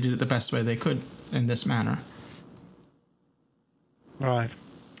did it the best way they could in this manner. Right.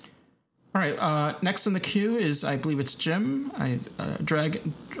 All right, next in the queue is, I believe it's Jim.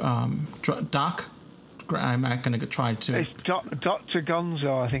 Doc. I'm not going to try to... It's Dr.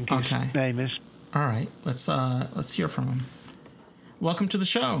 Gonzo, I think his name is. All right, let's hear from him. Welcome to the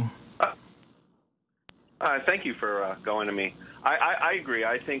show. Thank you for going to me. I agree.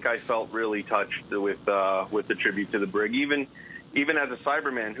 I think I felt really touched with the tribute to the brig, even as a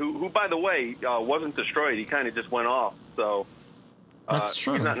Cyberman who by the way, wasn't destroyed. He kind of just went off. So that's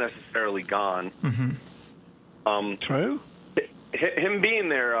true. He's not necessarily gone. Mm-hmm. True. Him being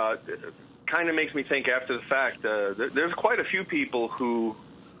there kind of makes me think after the fact. There's quite a few people who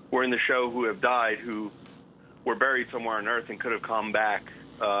were in the show who have died, who were buried somewhere on Earth and could have come back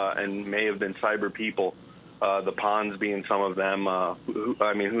and may have been cyber people. The Ponds being some of them.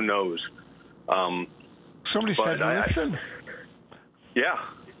 Who knows? Somebody said Nixon. Yeah,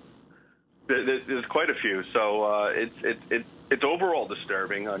 there's quite a few. So it's overall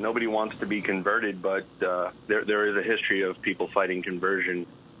disturbing. Nobody wants to be converted, but there is a history of people fighting conversion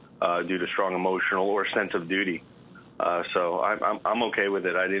due to strong emotional or sense of duty. So I'm okay with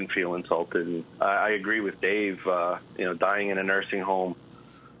it. I didn't feel insulted. And I agree with Dave. Dying in a nursing home.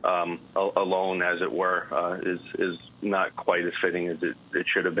 Alone, as it were, is not quite as fitting as it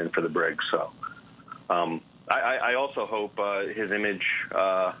should have been for the brig. So, I also hope his image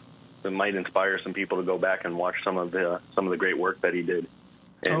might inspire some people to go back and watch some of the great work that he did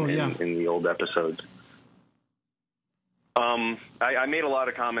in the old episodes. I made a lot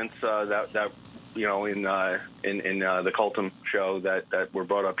of comments that in the Cultum show that were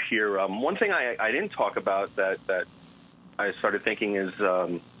brought up here. One thing I didn't talk about that I started thinking is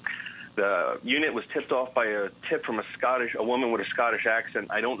The unit was tipped off by a tip from a woman with a Scottish accent.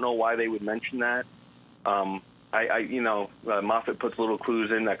 I don't know why they would mention that. Moffat puts little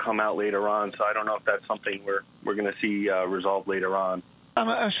clues in that come out later on, so I don't know if that's something we're going to see resolved later on. I'm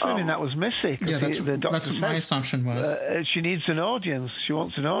assuming that was Missy. Yeah, that's what my assumption was. She needs an audience. She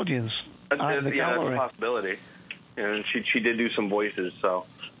wants an audience. That's a possibility. And she did do some voices, so...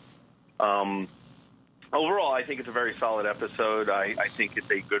 overall, I think it's a very solid episode. I think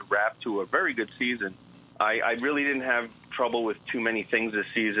it's a good wrap to a very good season. I really didn't have trouble with too many things this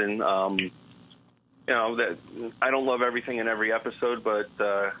season. That I don't love everything in every episode, but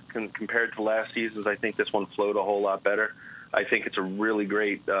compared to last season's, I think this one flowed a whole lot better. I think it's a really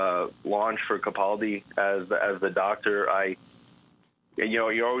great launch for Capaldi as the Doctor.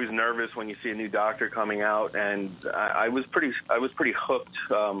 You're always nervous when you see a new Doctor coming out, and I was pretty hooked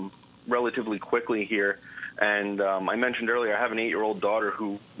relatively quickly here. And I mentioned earlier, I have an 8-year-old daughter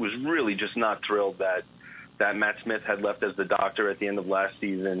who was really just not thrilled that Matt Smith had left as the Doctor at the end of last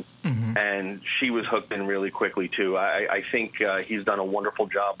season, and she was hooked in really quickly too. I think he's done a wonderful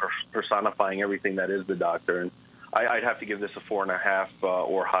job personifying everything that is the Doctor, and I'd have to give this a 4.5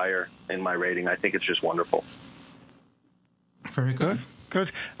 or higher in my rating. I think it's just wonderful. Very good. Good.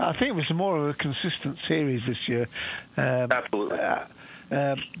 I think it was more of a consistent series this year. Absolutely.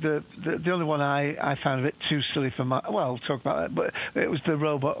 The only one I found a bit too silly for my... Well, I'll talk about that, but it was the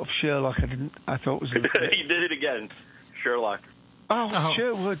robot of Sherlock. I thought was... He did it again. Sherlock. Oh.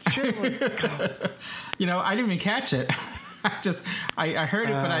 Sherwood. I didn't even catch it. I heard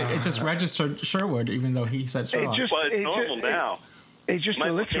it, but it just registered Sherwood, even though he said Sherlock. It's normal now. It just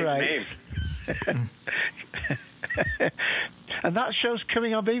alliterates. And that show's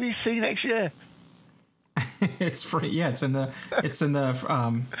coming on BBC next year. It's free. Yeah, it's in the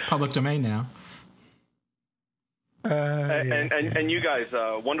public domain now. And you guys,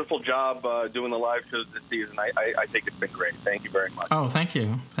 wonderful job doing the live shows this season. I think it's been great. Thank you very much. Oh, thank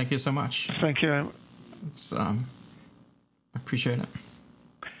you so much. Thank you. It's I appreciate it.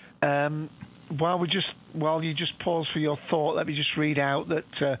 While you just pause for your thought, let me just read out that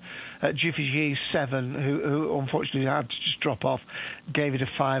GFG7, who unfortunately had to just drop off, gave it a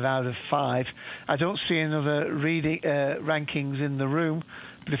 5 out of 5. I don't see another rankings in the room,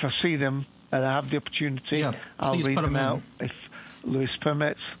 but if I see them and I have the opportunity, I'll read them out if Lewis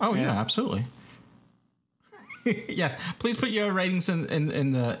permits. Oh yeah, absolutely. Yes, please put your ratings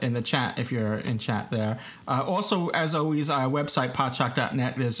in the chat if you're in chat there. Also, as always, our website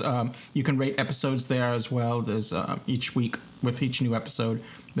podshock.net. There's you can rate episodes there as well. There's each week with each new episode,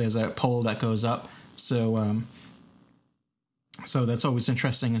 there's a poll that goes up. So that's always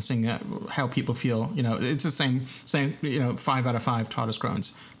interesting and seeing how people feel. It's the same 5 out of 5 TARDIS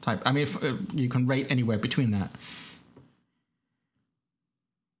groans type. I mean, you can rate anywhere between that.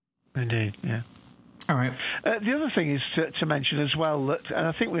 Indeed, yeah. All right. The other thing is to mention as well that, and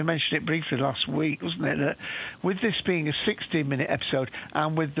I think we mentioned it briefly last week, wasn't it, that with this being a 60-minute episode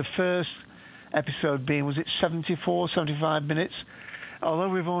and with the first episode being, was it 74, 75 minutes? Although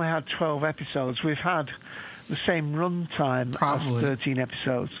we've only had 12 episodes, we've had the same run time as 13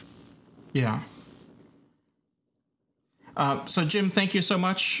 episodes. Yeah. So, Jim, thank you so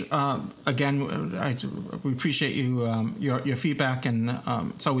much. Again, we appreciate you your feedback, and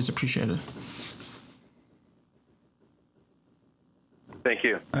it's always appreciated. Thank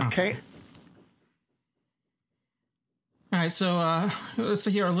you. Okay. All right, so let's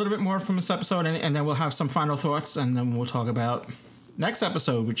hear a little bit more from this episode, and then we'll have some final thoughts, and then we'll talk about next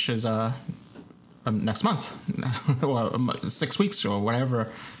episode, which is next month, or 6 weeks, or whatever.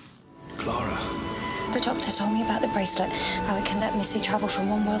 Clara. The doctor told me about the bracelet, how it can let Missy travel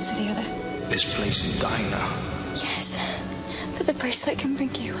from one world to the other. This place is dying now. Yes, but the bracelet can bring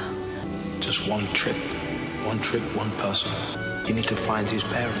you home. Just one trip, one person. You need to find his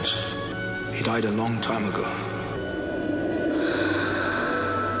parents. He died a long time ago.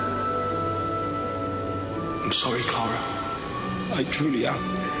 I'm sorry, Clara. I truly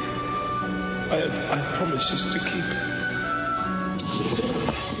am. I promise just to keep.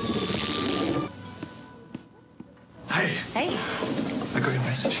 Hey. Hey. I got your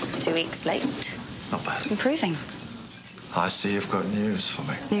message. 2 weeks late. Not bad. Improving. I see you've got news for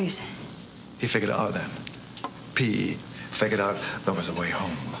me. News? He figured it out then. P.E. figured out there was a way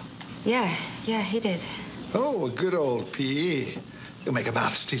home. Yeah, he did. Oh, a good old P.E. You'll make a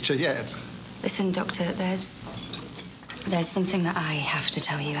maths teacher yet. Listen, Doctor, there's something that I have to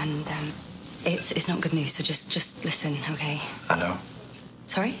tell you, and it's not good news, so just listen, okay? I know.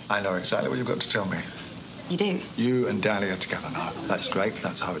 Sorry? I know exactly what you've got to tell me. You do? You and Danny are together now. That's great.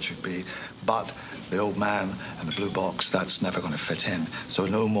 That's how it should be. But the old man and the blue box, that's never going to fit in. So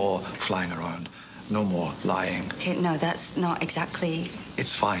no more flying around. No more lying. Okay, no, that's not exactly...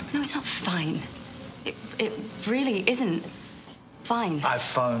 It's fine. No, it's not fine. It really isn't fine. I've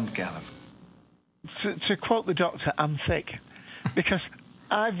found Gallif. To quote the Doctor, I'm thick. Because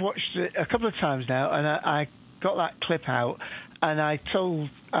I've watched it a couple of times now, and I got that clip out, and I said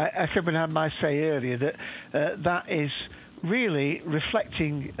when I had my say earlier that that is really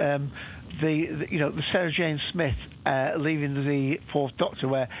reflecting the Sarah Jane Smith leaving the Fourth Doctor,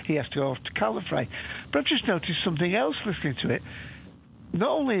 where he has to go off to Gallifrey. But I've just noticed something else listening to it. Not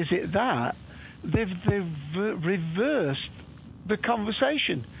only is it that, they've reversed the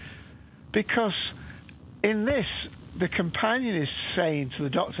conversation, because in this, the companion is saying to the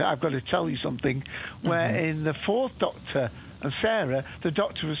Doctor, I've got to tell you something, where in the Fourth Doctor and Sarah, the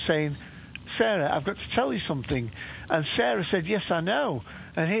Doctor was saying, Sarah, I've got to tell you something. And Sarah said, yes, I know.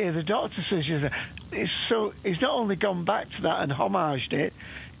 And here the Doctor says, so he's not only gone back to that and homaged it,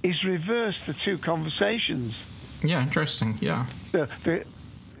 he's reversed the two conversations. Yeah, interesting, yeah.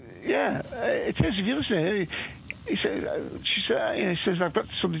 Yeah, it is. If you listen, he says, I've got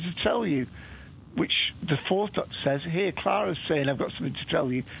something to tell you, which the Fourth Doctor says. Here, Clara's saying, I've got something to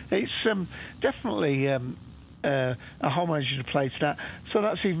tell you. It's definitely a homage to play to that. So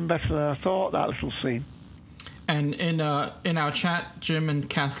that's even better than I thought, that little scene. And in our chat, Jim and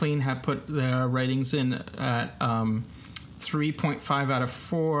Kathleen have put their ratings in at 3.5 out of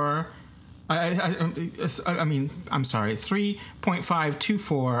 4. I mean, I'm sorry,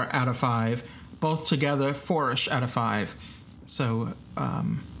 3.524 out of 5. Both together, 4-ish out of 5. So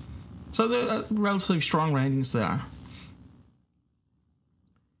they're relatively strong ratings there.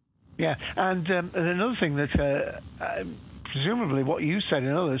 Yeah, and another thing that presumably what you said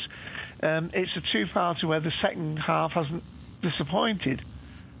and others, it's a two-parter where the second half hasn't disappointed.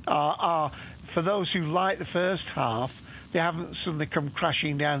 For those who like the first half, they haven't suddenly come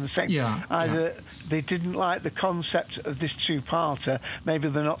crashing down the second. Either they didn't like the concept of this two-parter, maybe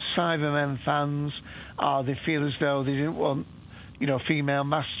they're not Cybermen fans, or they feel as though they didn't want, female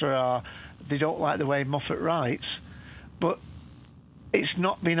master, or they don't like the way Moffat writes. But it's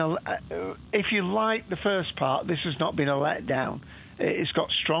not been if you like the first part, this has not been a letdown. It's got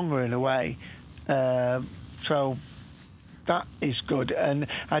stronger in a way. So that is good. And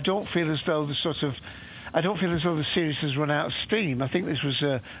I don't feel as though the series has run out of steam. I think this was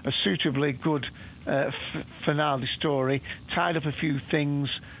a suitably good finale story. Tied up a few things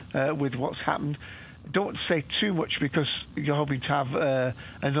with what's happened. Don't say too much because you're hoping to have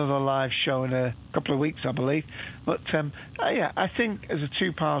another live show in a couple of weeks, I believe. But I think as a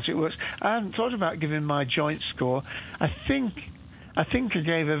two-part it works. I hadn't thought about giving my joint score. I think I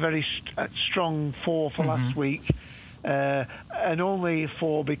gave a very strong 4 for last week, and only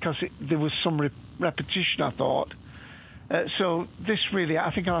 4 because there was some repetition, I thought. So this really,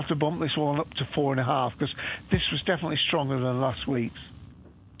 I think I'll have to bump this one up to 4.5 because this was definitely stronger than last week's.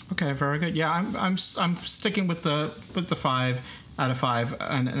 Okay, very good. Yeah, I'm sticking with the 5 out of 5,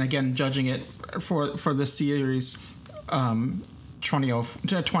 and again judging it for the series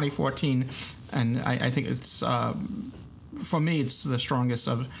 2014, and I think it's for me it's the strongest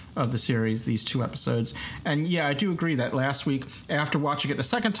of the series, these 2 episodes. And yeah, I do agree that last week after watching it the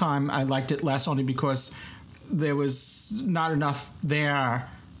second time I liked it less, only because there was not enough there.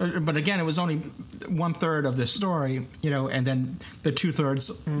 But again, it was only 1/3 of the story, and then the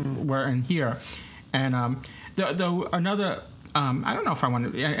 2/3 were in here. And though another, I don't know if I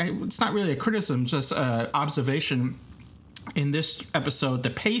want to. It's not really a criticism, just observation. In this episode,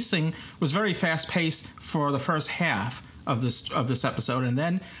 the pacing was very fast paced for the first half of this episode, and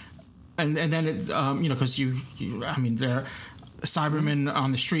then it, because there are Cybermen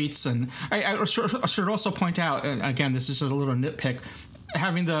on the streets, and I should also point out, and again, this is just a little nitpick.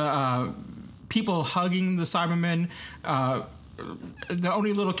 Having the people hugging the Cybermen, the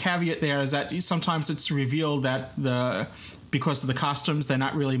only little caveat there is that sometimes it's revealed that because of the costumes, they're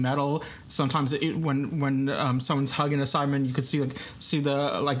not really metal. Sometimes when someone's hugging a Cyberman, you could see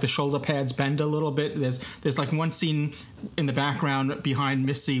the shoulder pads bend a little bit. There's like one scene in the background behind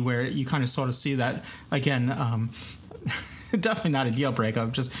Missy where you kind of sort of see that again. Definitely not a deal breaker.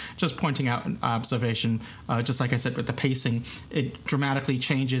 I'm just pointing out an observation. Just like I said, with the pacing, it dramatically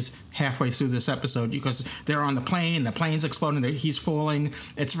changes halfway through this episode because they're on the plane, the plane's exploding, he's falling.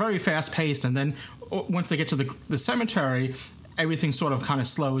 It's very fast paced, and then once they get to the cemetery, everything sort of kind of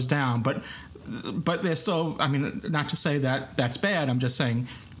slows down. But they're still. I mean, not to say that that's bad. I'm just saying,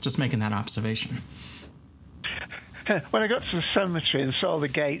 just making that observation. when I got to the cemetery and saw the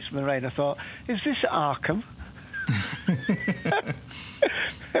gates and the rain, I thought, is this Arkham?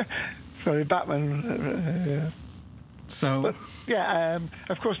 Sorry, Batman. So, but,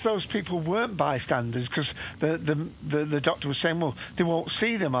 of course, those people weren't bystanders because the doctor was saying, well, they won't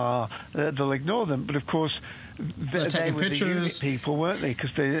see them or they'll ignore them. But of course, they were the unit people, weren't they?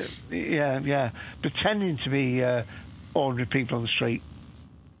 Because they, pretending to be ordinary people on the street.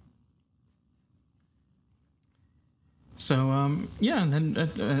 So, and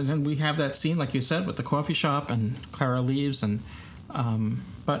then we have that scene, like you said, with the coffee shop, and Clara leaves, and then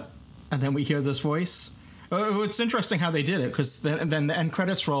we hear this voice. It's interesting how they did it, because then the end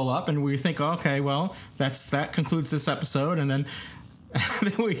credits roll up, and we think, okay, well, that concludes this episode, and then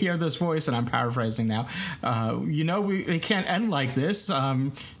we hear this voice, and I'm paraphrasing now. We can't end like this.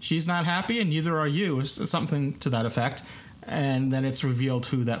 She's not happy, and neither are you. Something to that effect. And then it's revealed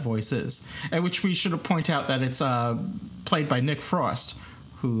who that voice is, at which we should point out that it's played by Nick Frost,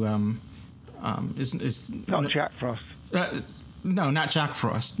 who is not Jack Frost. No, not Jack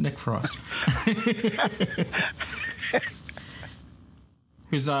Frost. Nick Frost,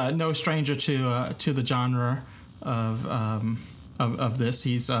 who's no stranger to the genre of this.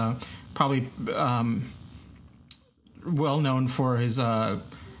 He's probably well known for his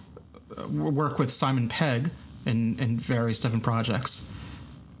work with Simon Pegg in various different projects.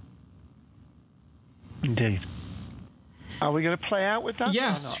 Indeed. Are we going to play out with that?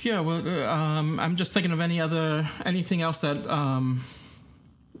 Yes. Yeah. Well, I'm just thinking of anything else that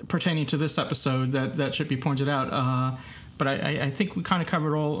pertaining to this episode that should be pointed out. But I think we kind of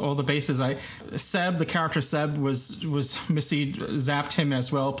covered all the bases. The character Seb was Missy zapped him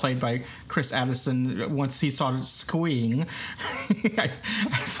as well, played by Chris Addison. Once he started squeeing, I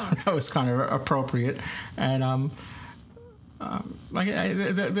thought that was kind of appropriate. And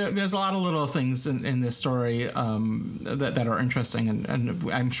there's a lot of little things in this story that are interesting,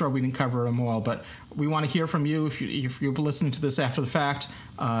 and I'm sure we didn't cover them all. But we want to hear from you. If you're listening to this after the fact,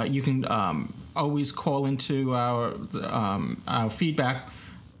 you can always call into our feedback,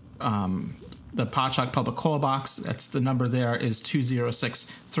 the Podshock public call box. That's the number. There is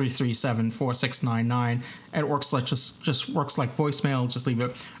 206-337-4699. And it works like just works like voicemail. Just leave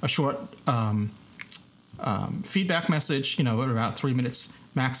a short feedback message, about 3 minutes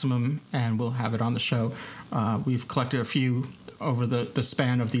maximum, and we'll have it on the show. We've collected a few over the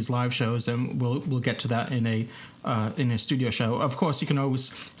span of these live shows, and we'll get to that in a studio show. Of course, you can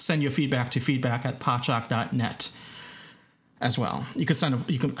always send your feedback to feedback@podshock.net as well. You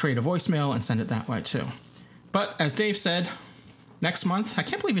can create a voicemail and send it that way too. But as Dave said, next month, I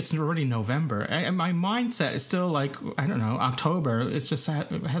can't believe it's already November. My mindset is still like, I don't know, October. It's just,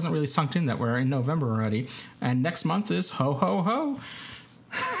 it hasn't really sunk in that we're in November already. And next month is ho, ho, ho.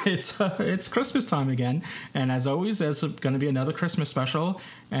 It's Christmas time again. And as always, there's going to be another Christmas special.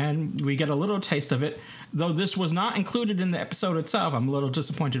 And we get a little taste of it. Though this was not included in the episode itself, I'm a little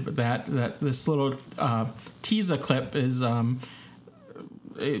disappointed with that this little teaser clip is...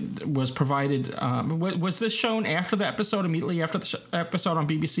 it was provided. Was this shown after the episode, immediately after the episode on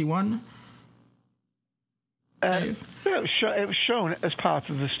BBC One? It was shown as part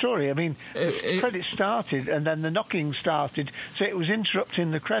of the story. I mean, the credits started, and then the knocking started, so it was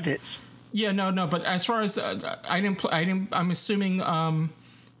interrupting the credits. Yeah, no. But as far as I'm assuming,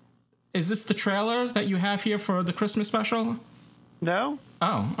 is this the trailer that you have here for the Christmas special? No.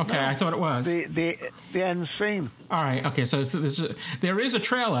 Oh, okay. No. I thought it was the end scene. All right. Okay. So there is a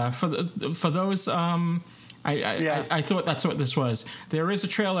trailer for those. I thought that's what this was. There is a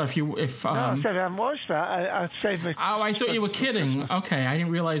trailer. No, I said I haven't watched that. I saved my. Oh, I thought you were kidding. Okay, I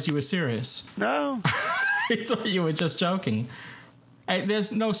didn't realize you were serious. No. I thought you were just joking.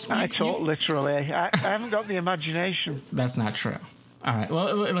 There's no. I talk literally. I haven't got the imagination. That's not true. All right.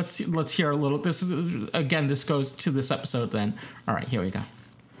 Well, let's hear a little. This goes to this episode then. All right. Here we go.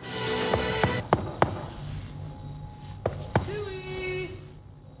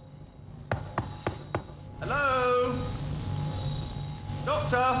 Hello,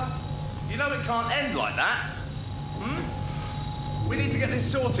 Doctor. You know it can't end like that. We need to get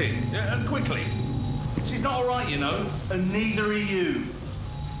this sorted quickly. She's not all right, and neither are you.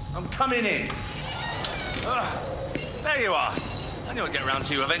 I'm coming in. There you are. I knew I'd get around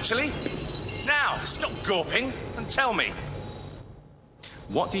to you eventually. Now, stop gawping and tell me.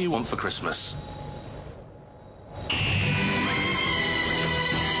 What do you want for Christmas?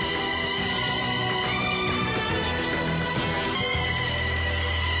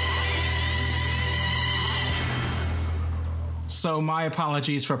 So my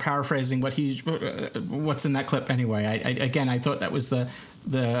apologies for paraphrasing what's in that clip anyway. I thought that was the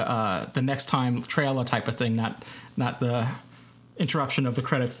the next time trailer type of thing, not the interruption of the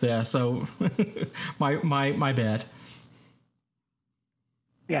credits there. So my bad.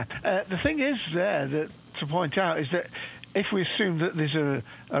 Yeah, the thing is there that to point out is that if we assume that there's a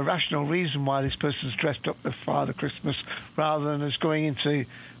rational reason why this person's dressed up as Father Christmas rather than us going into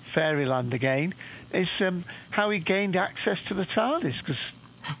Fairyland again, is how he gained access to the TARDIS. Because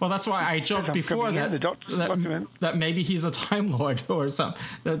well, that's why I joked before that maybe he's a Time Lord or something.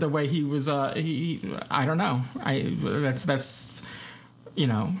 The way he was, I don't know. That's you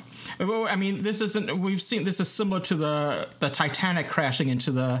know. I mean, this isn't. We've seen this is similar to the Titanic crashing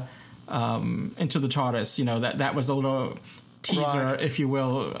into the TARDIS. You know, that was a little teaser, right, if you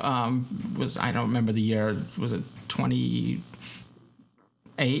will. Was I don't remember the year. Was it 28?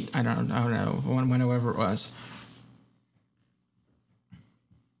 I don't know. Whenever it was.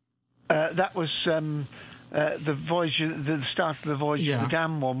 That was the Voyager, the start of the Voyager of the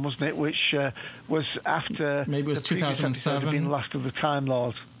Dam one, wasn't it? Which was after maybe it was 2007. Been Last of the Time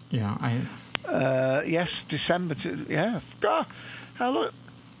Lord. Yeah, yes, December. Yeah. Oh, look.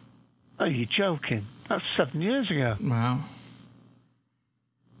 Are you joking? That's 7 years ago. Wow.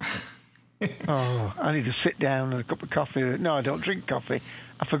 Oh, I need to sit down and a cup of coffee. No, I don't drink coffee.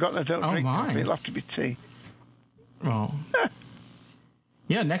 I've forgotten I don't drink coffee. It'll have to be tea. Well.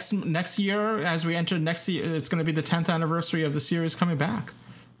 Yeah, next year, as we enter next year, it's going to be the 10th anniversary of the series coming back.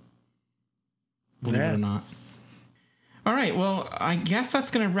 Believe it or not. All right, well, I guess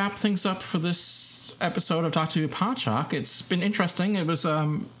that's going to wrap things up for this episode of Doctor Who Podshock. It's been interesting. It was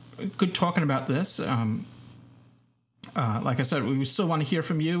good talking about this. Like I said, we still want to hear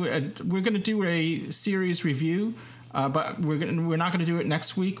from you. We're going to do a series review, but we're not going to do it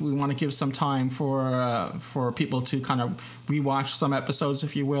next week. We want to give some time for people to kind of rewatch some episodes,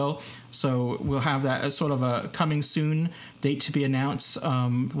 if you will. So we'll have that as sort of a coming soon date to be announced.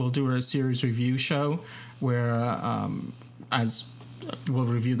 We'll do a series review show where as we'll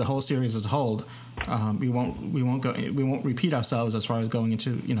review the whole series as a whole. We won't repeat ourselves as far as going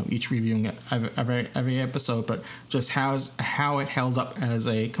into each reviewing every episode, but just how it held up as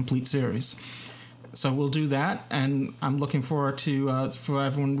a complete series. So we'll do that, and I'm looking forward to for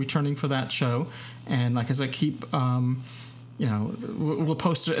everyone returning for that show. And like I said, keep we'll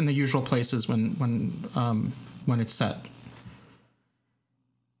post it in the usual places when it's set.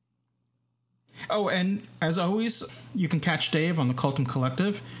 Oh, and as always, you can catch Dave on the Cultum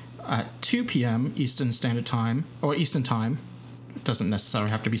Collective at 2 p.m. Eastern Standard Time, or Eastern Time. It doesn't necessarily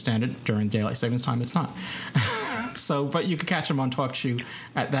have to be standard during Daylight Savings Time. It's not. So, but you can catch him on TalkShoe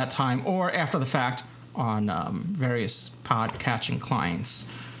at that time, or after the fact on various pod-catching clients,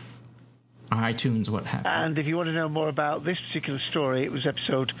 iTunes, what have you. And if you want to know more about this particular story, it was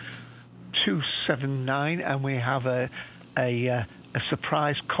episode 279, and we have a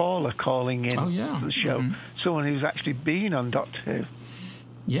surprise caller calling in to the show. Mm-hmm. Someone who's actually been on Doctor Who.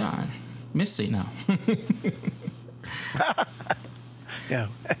 Yeah, Missy now. Yeah.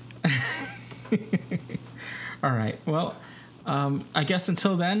 All right. Well, I guess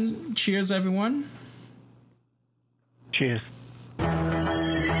until then, cheers, everyone. Cheers.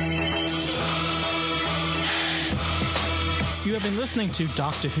 You have been listening to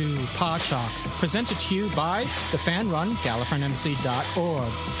Doctor Who Podshock, presented to you by the fan-run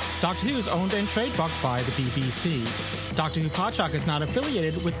GallifreyanEmbassy.org. Doctor Who is owned and trademarked by the BBC. Doctor Who Podshock is not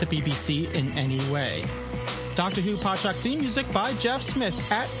affiliated with the BBC in any way. Doctor Who Podshock theme music by Jeff Smith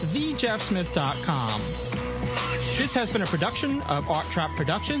at thejeffsmith.com. This has been a production of Art Trap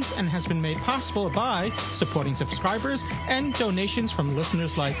Productions and has been made possible by supporting subscribers and donations from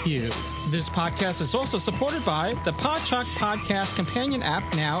listeners like you. This podcast is also supported by the Podshock Podcast Companion app,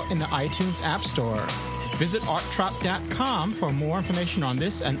 now in the iTunes App Store. Visit arttrap.com for more information on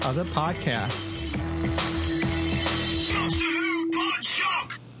this and other podcasts.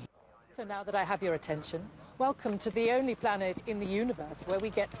 So now that I have your attention, welcome to the only planet in the universe where we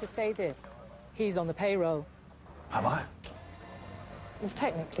get to say this. He's on the payroll. Am I? Well,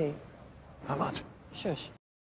 technically. How much? Shush.